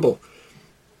Jerusalem temple,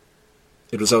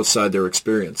 it was outside their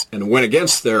experience and went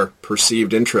against their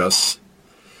perceived interests.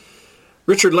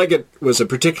 Richard Leggett was a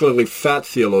particularly fat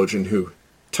theologian who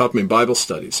taught me Bible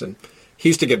studies, and he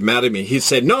used to get mad at me. He'd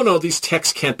say, no, these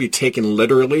texts can't be taken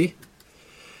literally.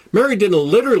 Mary didn't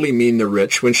literally mean the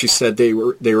rich when she said they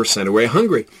were sent away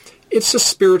hungry. It's a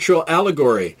spiritual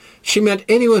allegory. She meant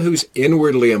anyone who's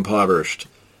inwardly impoverished.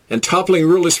 And toppling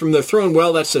rulers from their throne,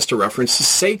 well, that's just a reference to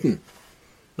Satan,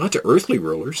 not to earthly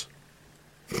rulers.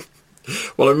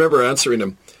 Well, I remember answering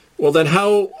him, well, then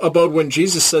how about when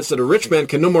Jesus says that a rich man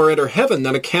can no more enter heaven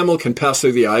than a camel can pass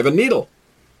through the eye of a needle?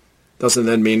 Doesn't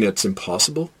that mean it's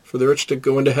impossible for the rich to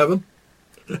go into heaven?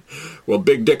 Well,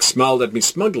 Big Dick smiled at me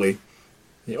smugly,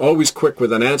 always quick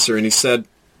with an answer, and he said,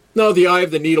 no, the eye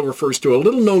of the needle refers to a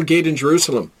little-known gate in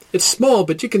Jerusalem. It's small,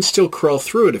 but you can still crawl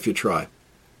through it if you try.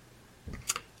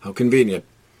 How convenient.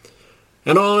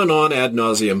 And on ad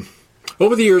nauseum.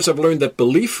 Over the years, I've learned that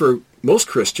belief for most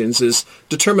Christians is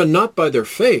determined not by their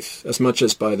faith as much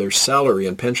as by their salary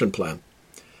and pension plan.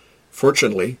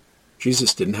 Fortunately,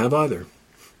 Jesus didn't have either.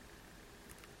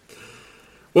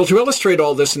 Well, to illustrate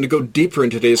all this and to go deeper in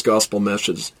today's gospel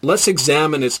message, let's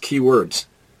examine its key words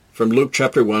from Luke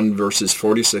chapter 1, verses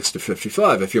 46 to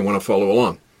 55, if you want to follow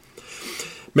along.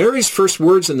 Mary's first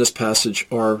words in this passage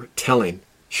are telling.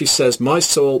 She says, my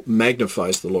soul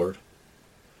magnifies the Lord.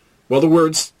 Well, the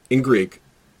words in Greek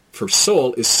for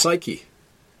soul is psyche,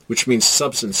 which means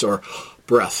substance or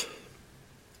breath.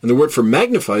 And the word for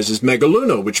magnifies is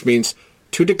megaluno, which means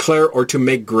to declare or to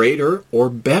make greater or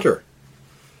better.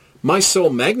 My soul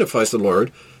magnifies the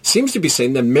Lord seems to be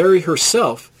saying that Mary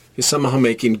herself is somehow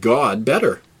making God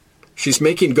better. She's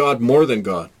making God more than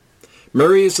God.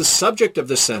 Mary is the subject of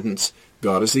this sentence.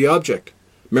 God is the object.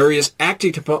 Mary is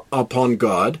acting upon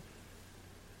God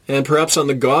and perhaps on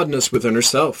the godness within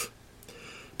herself.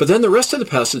 But then the rest of the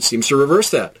passage seems to reverse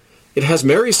that. It has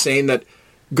Mary saying that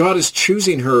God is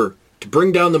choosing her to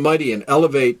bring down the mighty and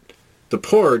elevate the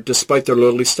poor despite their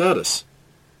lowly status.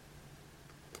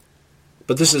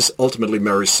 But this is ultimately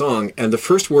Mary's song, and the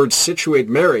first words situate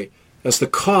Mary as the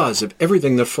cause of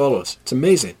everything that follows. It's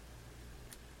amazing.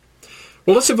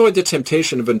 Well, let's avoid the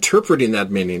temptation of interpreting that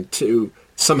meaning to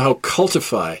somehow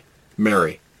cultify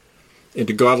Mary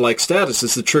into godlike status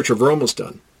as the Church of Rome has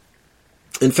done.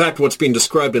 In fact, what's being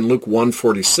described in Luke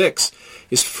 1:46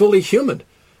 is fully human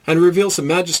and reveals the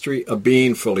majesty of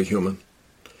being fully human.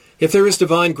 If there is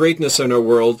divine greatness in our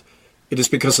world, it is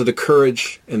because of the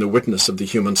courage and the witness of the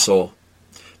human soul.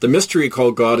 The mystery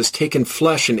called God has taken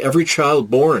flesh in every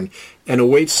child born and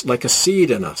awaits like a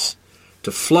seed in us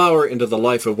to flower into the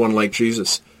life of one like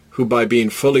Jesus, who by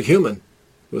being fully human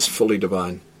was fully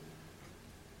divine.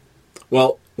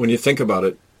 Well, when you think about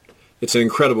it, it's an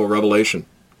incredible revelation.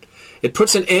 It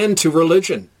puts an end to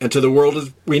religion and to the world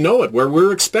as we know it, where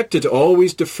we're expected to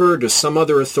always defer to some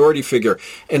other authority figure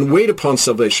and wait upon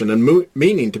salvation and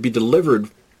meaning to be delivered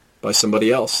by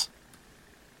somebody else.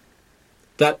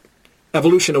 That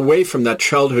evolution away from that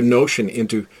childhood notion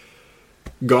into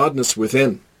godness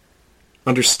within,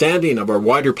 understanding of our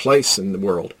wider place in the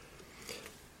world.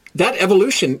 That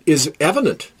evolution is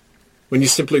evident when you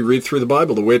simply read through the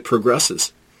Bible, the way it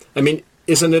progresses. I mean,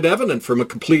 isn't it evident from a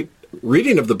complete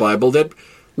reading of the Bible that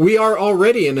we are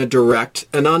already in a direct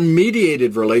and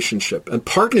unmediated relationship and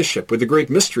partnership with the great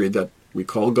mystery that we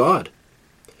call God?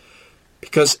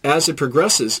 Because as it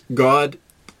progresses, God,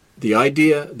 the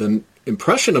idea, the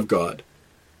impression of God,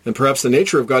 and perhaps the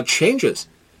nature of God changes.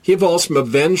 He evolves from a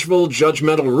vengeful,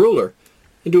 judgmental ruler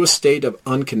into a state of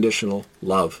unconditional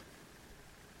love.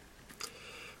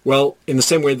 Well, in the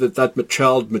same way that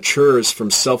child matures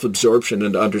from self-absorption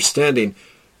into understanding,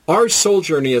 our soul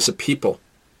journey as a people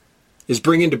is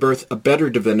bringing to birth a better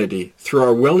divinity through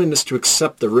our willingness to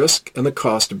accept the risk and the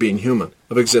cost of being human,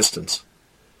 of existence.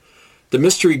 The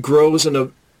mystery grows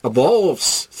and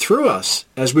evolves through us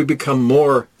as we become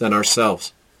more than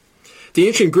ourselves. The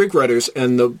ancient Greek writers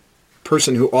and the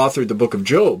person who authored the book of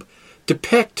Job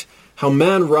depict how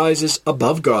man rises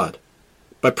above God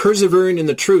by persevering in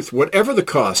the truth, whatever the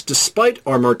cost, despite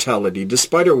our mortality,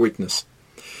 despite our weakness.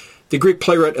 The Greek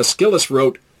playwright Aeschylus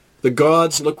wrote, "The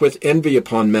gods look with envy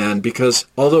upon man because,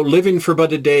 although living for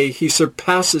but a day, he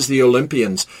surpasses the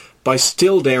Olympians by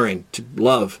still daring to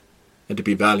love and to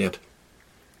be valiant."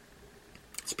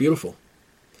 It's beautiful.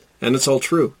 And it's all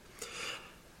true.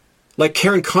 Like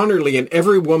Karen Connerly and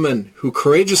every woman who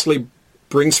courageously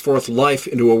brings forth life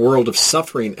into a world of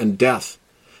suffering and death,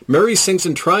 Mary sings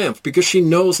in triumph because she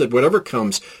knows that whatever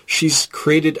comes, she's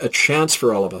created a chance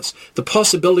for all of us, the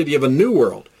possibility of a new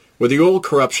world where the old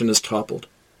corruption is toppled.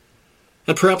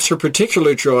 And perhaps her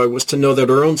particular joy was to know that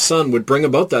her own son would bring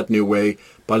about that new way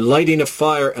by lighting a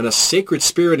fire and a sacred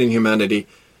spirit in humanity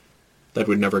that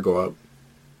would never go out.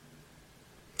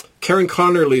 Karen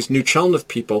Connerly's New Chelmsford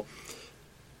people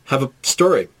have a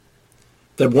story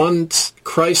that once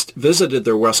Christ visited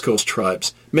their West Coast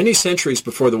tribes, many centuries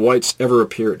before the whites ever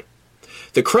appeared.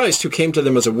 The Christ, who came to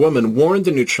them as a woman, warned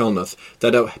the New Chelmsford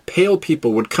that a pale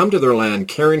people would come to their land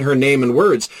carrying her name and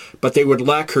words, but they would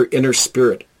lack her inner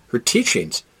spirit, her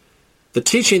teachings, the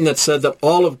teaching that said that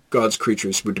all of God's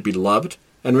creatures were to be loved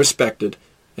and respected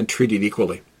and treated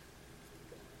equally.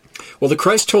 Well, the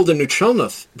Christ told the New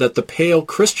Chelmnoth that the pale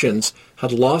Christians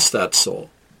had lost that soul,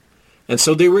 and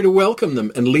so they were to welcome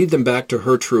them and lead them back to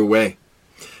her true way.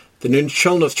 The New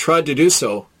Chelmnoth tried to do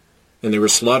so, and they were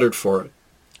slaughtered for it,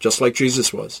 just like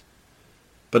Jesus was.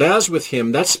 But as with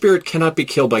him, that spirit cannot be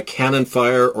killed by cannon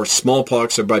fire or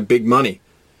smallpox or by big money.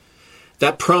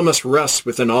 That promise rests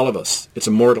within all of us. It's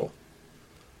immortal.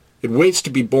 It waits to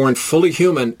be born fully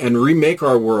human and remake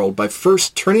our world by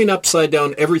first turning upside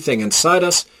down everything inside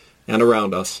us and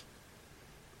around us.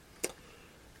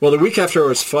 Well, the week after I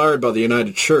was fired by the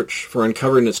United Church for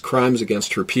uncovering its crimes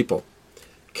against her people,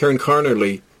 Karen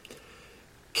Carnerly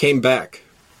came back.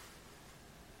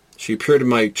 She appeared in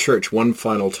my church one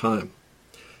final time.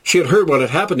 She had heard what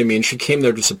had happened to me, and she came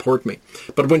there to support me.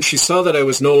 But when she saw that I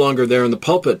was no longer there in the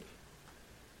pulpit,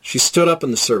 she stood up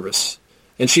in the service,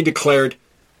 and she declared,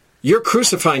 "You're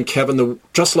crucifying Kevin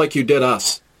just like you did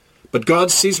us. But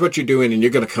God sees what you're doing, and you're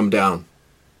going to come down."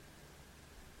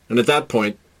 And at that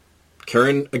point,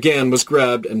 Karen again was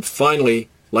grabbed and finally,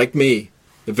 like me,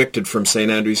 evicted from St.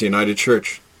 Andrew's United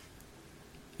Church.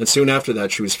 And soon after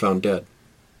that, she was found dead.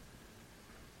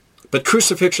 But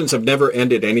crucifixions have never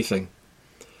ended anything.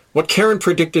 What Karen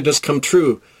predicted has come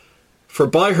true, for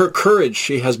by her courage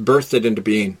she has birthed it into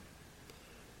being.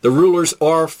 The rulers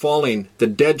are falling, the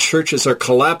dead churches are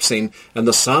collapsing, and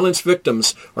the silenced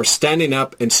victims are standing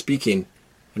up and speaking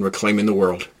and reclaiming the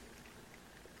world.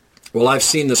 Well, I've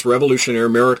seen this revolutionary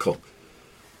miracle.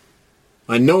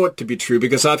 I know it to be true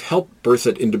because I've helped birth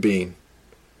it into being.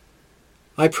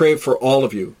 I pray for all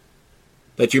of you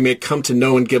that you may come to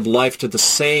know and give life to the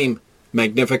same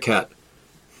Magnificat,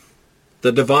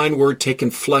 the divine word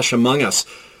taken flesh among us,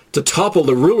 to topple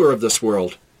the ruler of this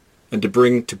world and to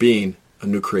bring to being a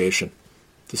new creation.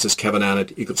 This is Kevin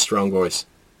Annett, Eagle Strong Voice.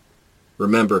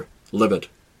 Remember, live it.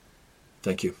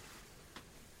 Thank you.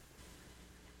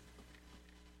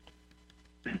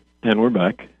 And we're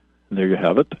back. There you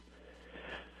have it.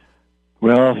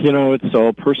 Well, it's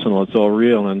all personal, it's all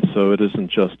real, and so it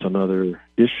isn't just another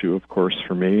issue, of course,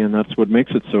 for me, and that's what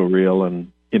makes it so real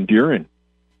and enduring.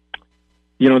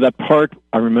 That part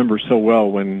I remember so well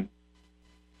when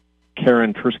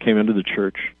Karen first came into the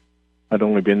church. I'd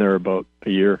only been there about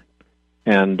a year,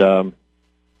 and I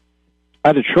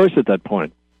had a choice at that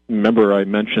point. Remember, I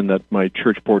mentioned that my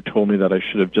church board told me that I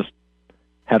should have just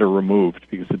had her removed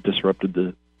because it disrupted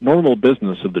the normal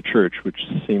business of the church, which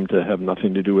seemed to have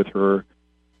nothing to do with her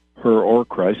or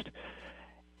Christ.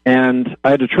 And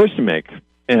I had a choice to make.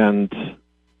 And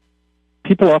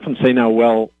people often say now,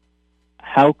 well,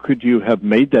 how could you have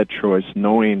made that choice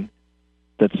knowing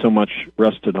that so much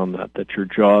rested on that your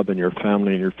job and your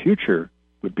family and your future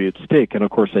would be at stake? And of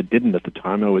course I didn't at the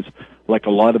time. I was, like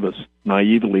a lot of us,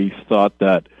 naively thought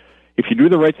that if you do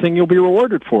the right thing, you'll be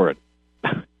rewarded for it.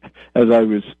 As I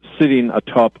was sitting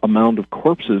atop a mound of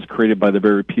corpses created by the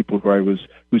very people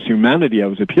whose humanity I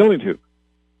was appealing to.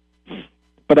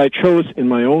 But I chose from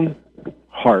my own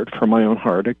heart,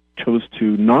 I chose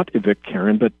to not evict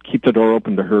Karen, but keep the door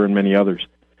open to her and many others.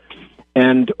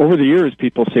 And over the years,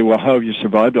 people say, well, how have you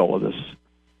survived all of this?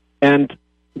 And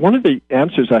one of the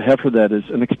answers I have for that is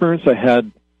an experience I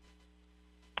had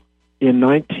in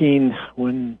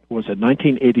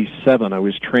 1987. I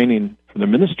was training for the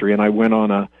ministry, and I went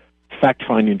on a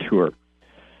fact-finding tour.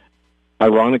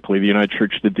 Ironically, the United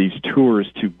Church did these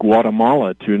tours to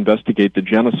Guatemala to investigate the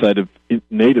genocide of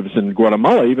natives in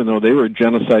Guatemala, even though they were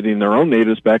genociding their own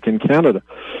natives back in Canada.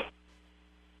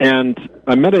 And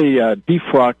I met a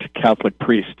defrocked Catholic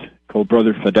priest called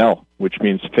Brother Fidel, which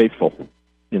means faithful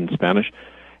in Spanish.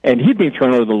 And he'd been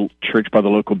thrown out of the church by the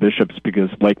local bishops because,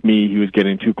 like me, he was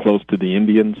getting too close to the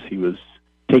Indians. He was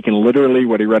taking literally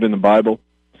what he read in the Bible.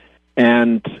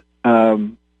 And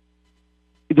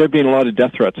there'd been a lot of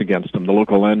death threats against him. The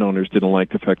local landowners didn't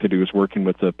like the fact that he was working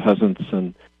with the peasants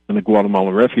and the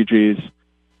Guatemalan refugees.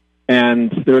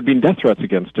 And there had been death threats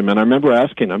against him. And I remember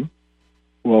asking him,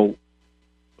 well,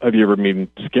 have you ever been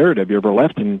scared? Have you ever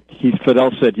left? And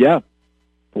Fidel said, yeah,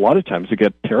 a lot of times I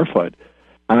get terrified.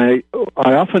 And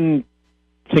I often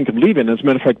think of leaving. As a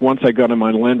matter of fact, once I got in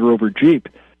my Land Rover Jeep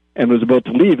and was about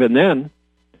to leave, and then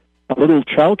a little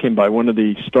child came by, one of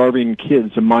the starving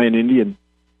kids, a Mayan Indian,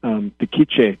 the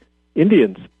Quiche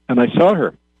Indians, and I saw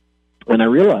her, and I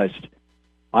realized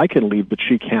I can leave, but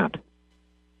she can't.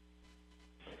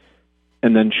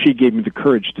 And then she gave me the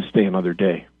courage to stay another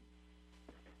day.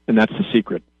 And that's the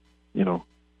secret.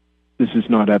 This is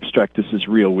not abstract, this is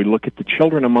real. We look at the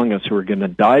children among us who are going to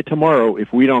die tomorrow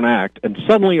if we don't act, and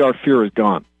suddenly our fear is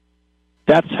gone.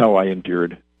 That's how I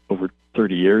endured over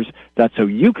 30 years. That's how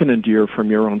you can endure from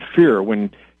your own fear.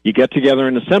 When you get together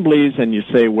in assemblies and you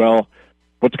say, well,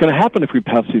 What's going to happen if we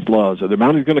pass these laws? Are the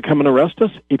Mounties going to come and arrest us?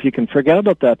 If you can forget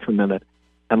about that for a minute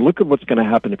and look at what's going to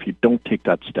happen if you don't take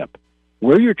that step.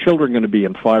 Where are your children going to be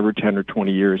in 5 or 10 or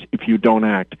 20 years if you don't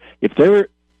act? If they're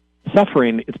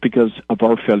suffering, it's because of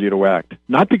our failure to act,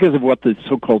 not because of what the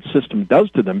so-called system does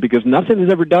to them, because nothing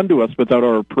is ever done to us without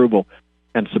our approval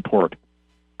and support.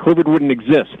 COVID wouldn't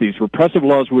exist. These repressive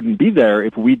laws wouldn't be there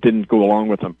if we didn't go along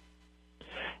with them.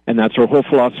 And that's our whole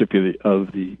philosophy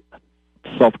of the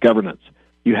self-governance.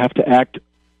 You have to act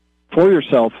for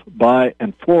yourself, by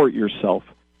and for yourself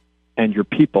and your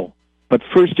people. But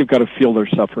first you've got to feel their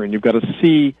suffering. You've got to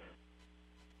see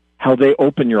how they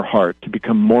open your heart to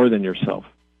become more than yourself.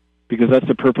 Because that's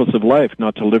the purpose of life,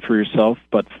 not to live for yourself,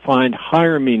 but find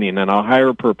higher meaning and a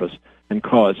higher purpose and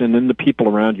cause, and in the people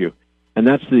around you. And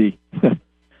that's the,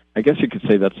 I guess you could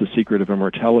say that's the secret of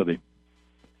immortality.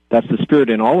 That's the spirit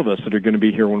in all of us that are going to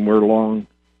be here when we're long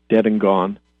dead and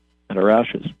gone and our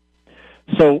ashes.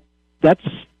 So that's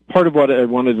part of what I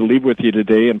wanted to leave with you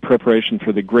today in preparation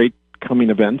for the great coming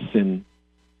events in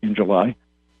July.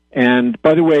 And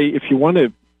by the way, if you want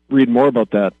to read more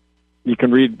about that, you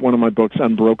can read one of my books,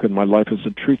 Unbroken, My Life as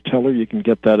a Truth Teller. You can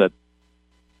get that at,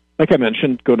 like I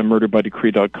mentioned, go to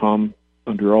murderbydecree.com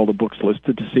under all the books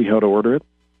listed to see how to order it.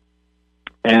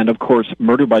 And, of course,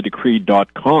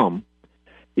 murderbydecree.com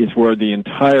is where the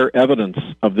entire evidence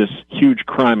of this huge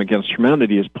crime against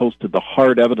humanity is posted, the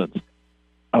hard evidence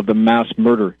of the mass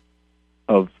murder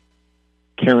of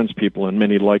Karen's people and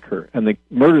many like her. And the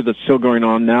murder that's still going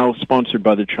on now, sponsored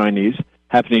by the Chinese,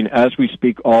 happening as we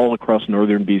speak all across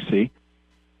northern BC.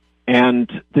 And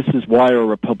this is why our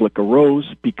republic arose,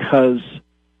 because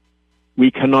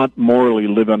we cannot morally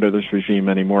live under this regime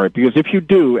anymore. Because if you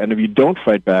do, and if you don't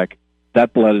fight back,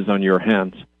 that blood is on your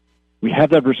hands. We have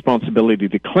that responsibility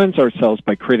to cleanse ourselves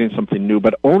by creating something new,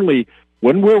 but only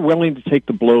when we're willing to take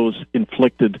the blows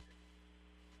inflicted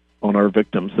on our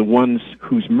victims, the ones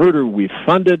whose murder we've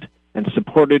funded and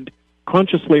supported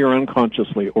consciously or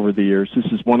unconsciously over the years.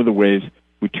 This is one of the ways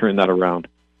we turn that around,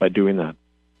 by doing that.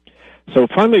 So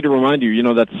finally, to remind you,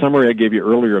 that summary I gave you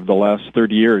earlier of the last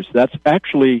 30 years, that's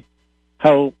actually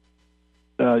how,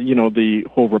 the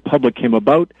whole republic came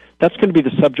about. That's going to be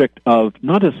the subject of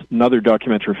not as another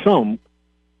documentary film.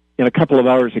 In a couple of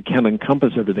hours, it can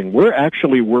encompass everything. We're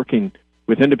actually working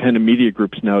with independent media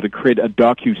groups now to create a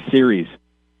docu-series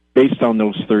based on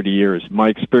those 30 years, my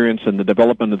experience in the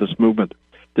development of this movement.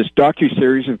 This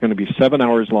docu-series is going to be 7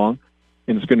 hours long,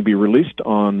 and it's going to be released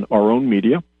on our own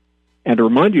media. And to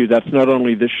remind you, that's not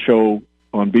only this show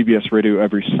on BBS Radio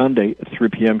every Sunday at 3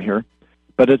 p.m. here,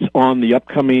 but it's on the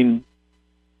upcoming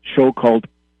show called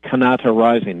Ganata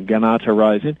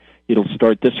Rising. It'll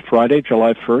start this Friday,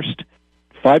 July 1st,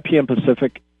 5 p.m.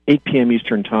 Pacific, 8 p.m.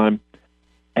 Eastern Time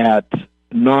at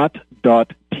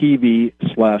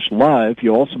not.tv/live.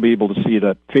 You'll also be able to see it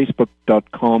at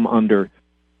facebook.com under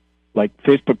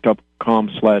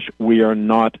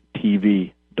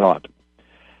facebook.com/wearenot.tv.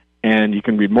 And you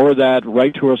can read more of that.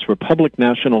 Write to us, Republic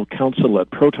National Council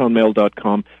at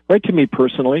protonmail.com. Write to me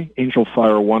personally,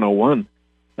 angelfire101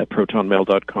 at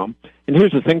protonmail.com. And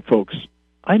here's the thing, folks.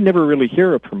 I never really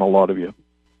hear from a lot of you.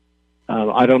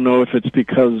 I don't know if it's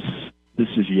because this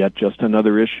is yet just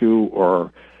another issue,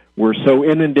 or we're so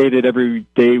inundated every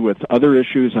day with other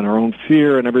issues and our own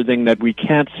fear and everything that we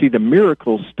can't see the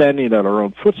miracle standing at our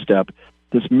own footstep,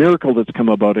 this miracle that's come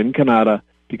about in Canada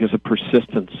because of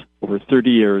persistence over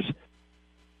 30 years,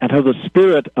 and how the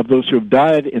spirit of those who have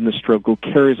died in the struggle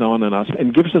carries on in us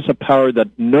and gives us a power that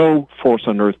no force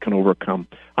on earth can overcome.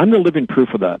 I'm the living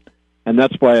proof of that. And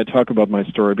that's why I talk about my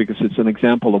story, because it's an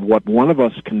example of what one of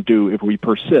us can do if we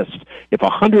persist. If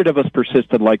 100 of us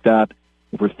persisted like that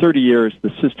over 30 years,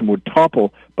 the system would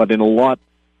topple, but in a lot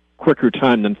quicker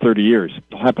time than 30 years.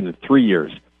 It'll happen in 3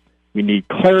 years. We need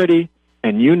clarity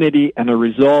and unity and a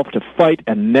resolve to fight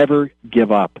and never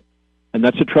give up. And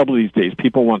that's the trouble these days.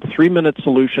 People want 3-minute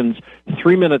solutions,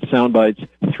 3-minute sound bites,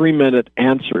 3-minute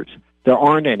answers. There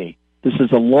aren't any. This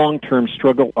is a long-term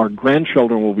struggle. Our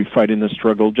grandchildren will be fighting this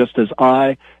struggle, just as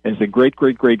I, as the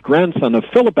great-great-great-grandson of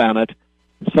Philip Annett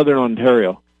in southern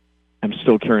Ontario, am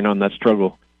still carrying on that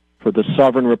struggle for the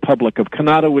sovereign republic of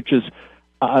Canada, which is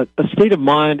a state of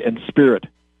mind and spirit,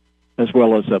 as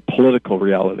well as a political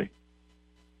reality.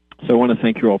 So I want to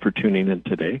thank you all for tuning in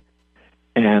today,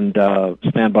 and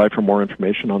stand by for more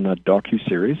information on that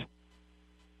docu-series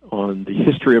on the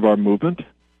history of our movement,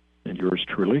 and yours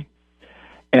truly.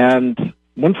 And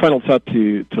one final thought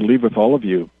to leave with all of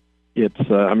you. It's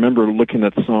I remember looking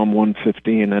at Psalm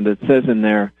 115, and it says in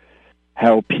there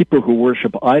how people who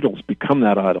worship idols become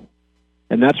that idol.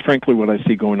 And that's frankly what I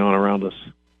see going on around us.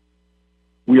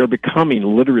 We are becoming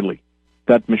literally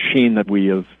that machine that we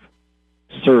have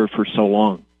served for so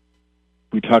long.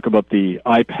 We talk about the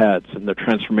iPads and the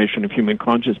transformation of human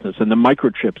consciousness and the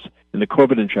microchips and the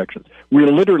COVID injections.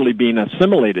 We're literally being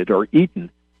assimilated or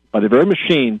eaten by the very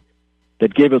machine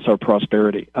that gave us our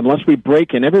prosperity. Unless we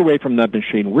break in every way from that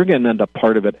machine, we're going to end up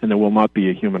part of it, and there will not be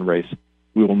a human race.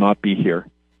 We will not be here.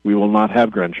 We will not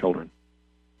have grandchildren.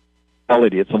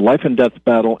 It's a life and death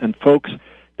battle, and folks,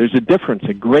 there's a difference,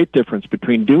 a great difference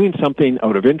between doing something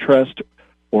out of interest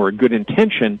or a good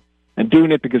intention and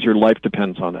doing it because your life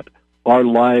depends on it. Our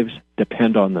lives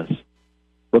depend on this.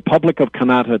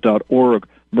 republicofcanada.org,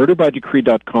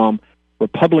 murderbydecree.com,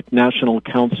 Republic National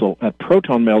Council at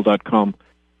protonmail.com.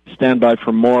 Stand by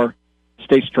for more.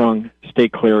 Stay strong, stay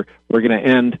clear. We're going to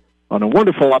end on a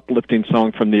wonderful uplifting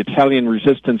song from the Italian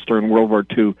resistance during World War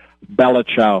II, Bella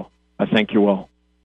Ciao. I thank you all.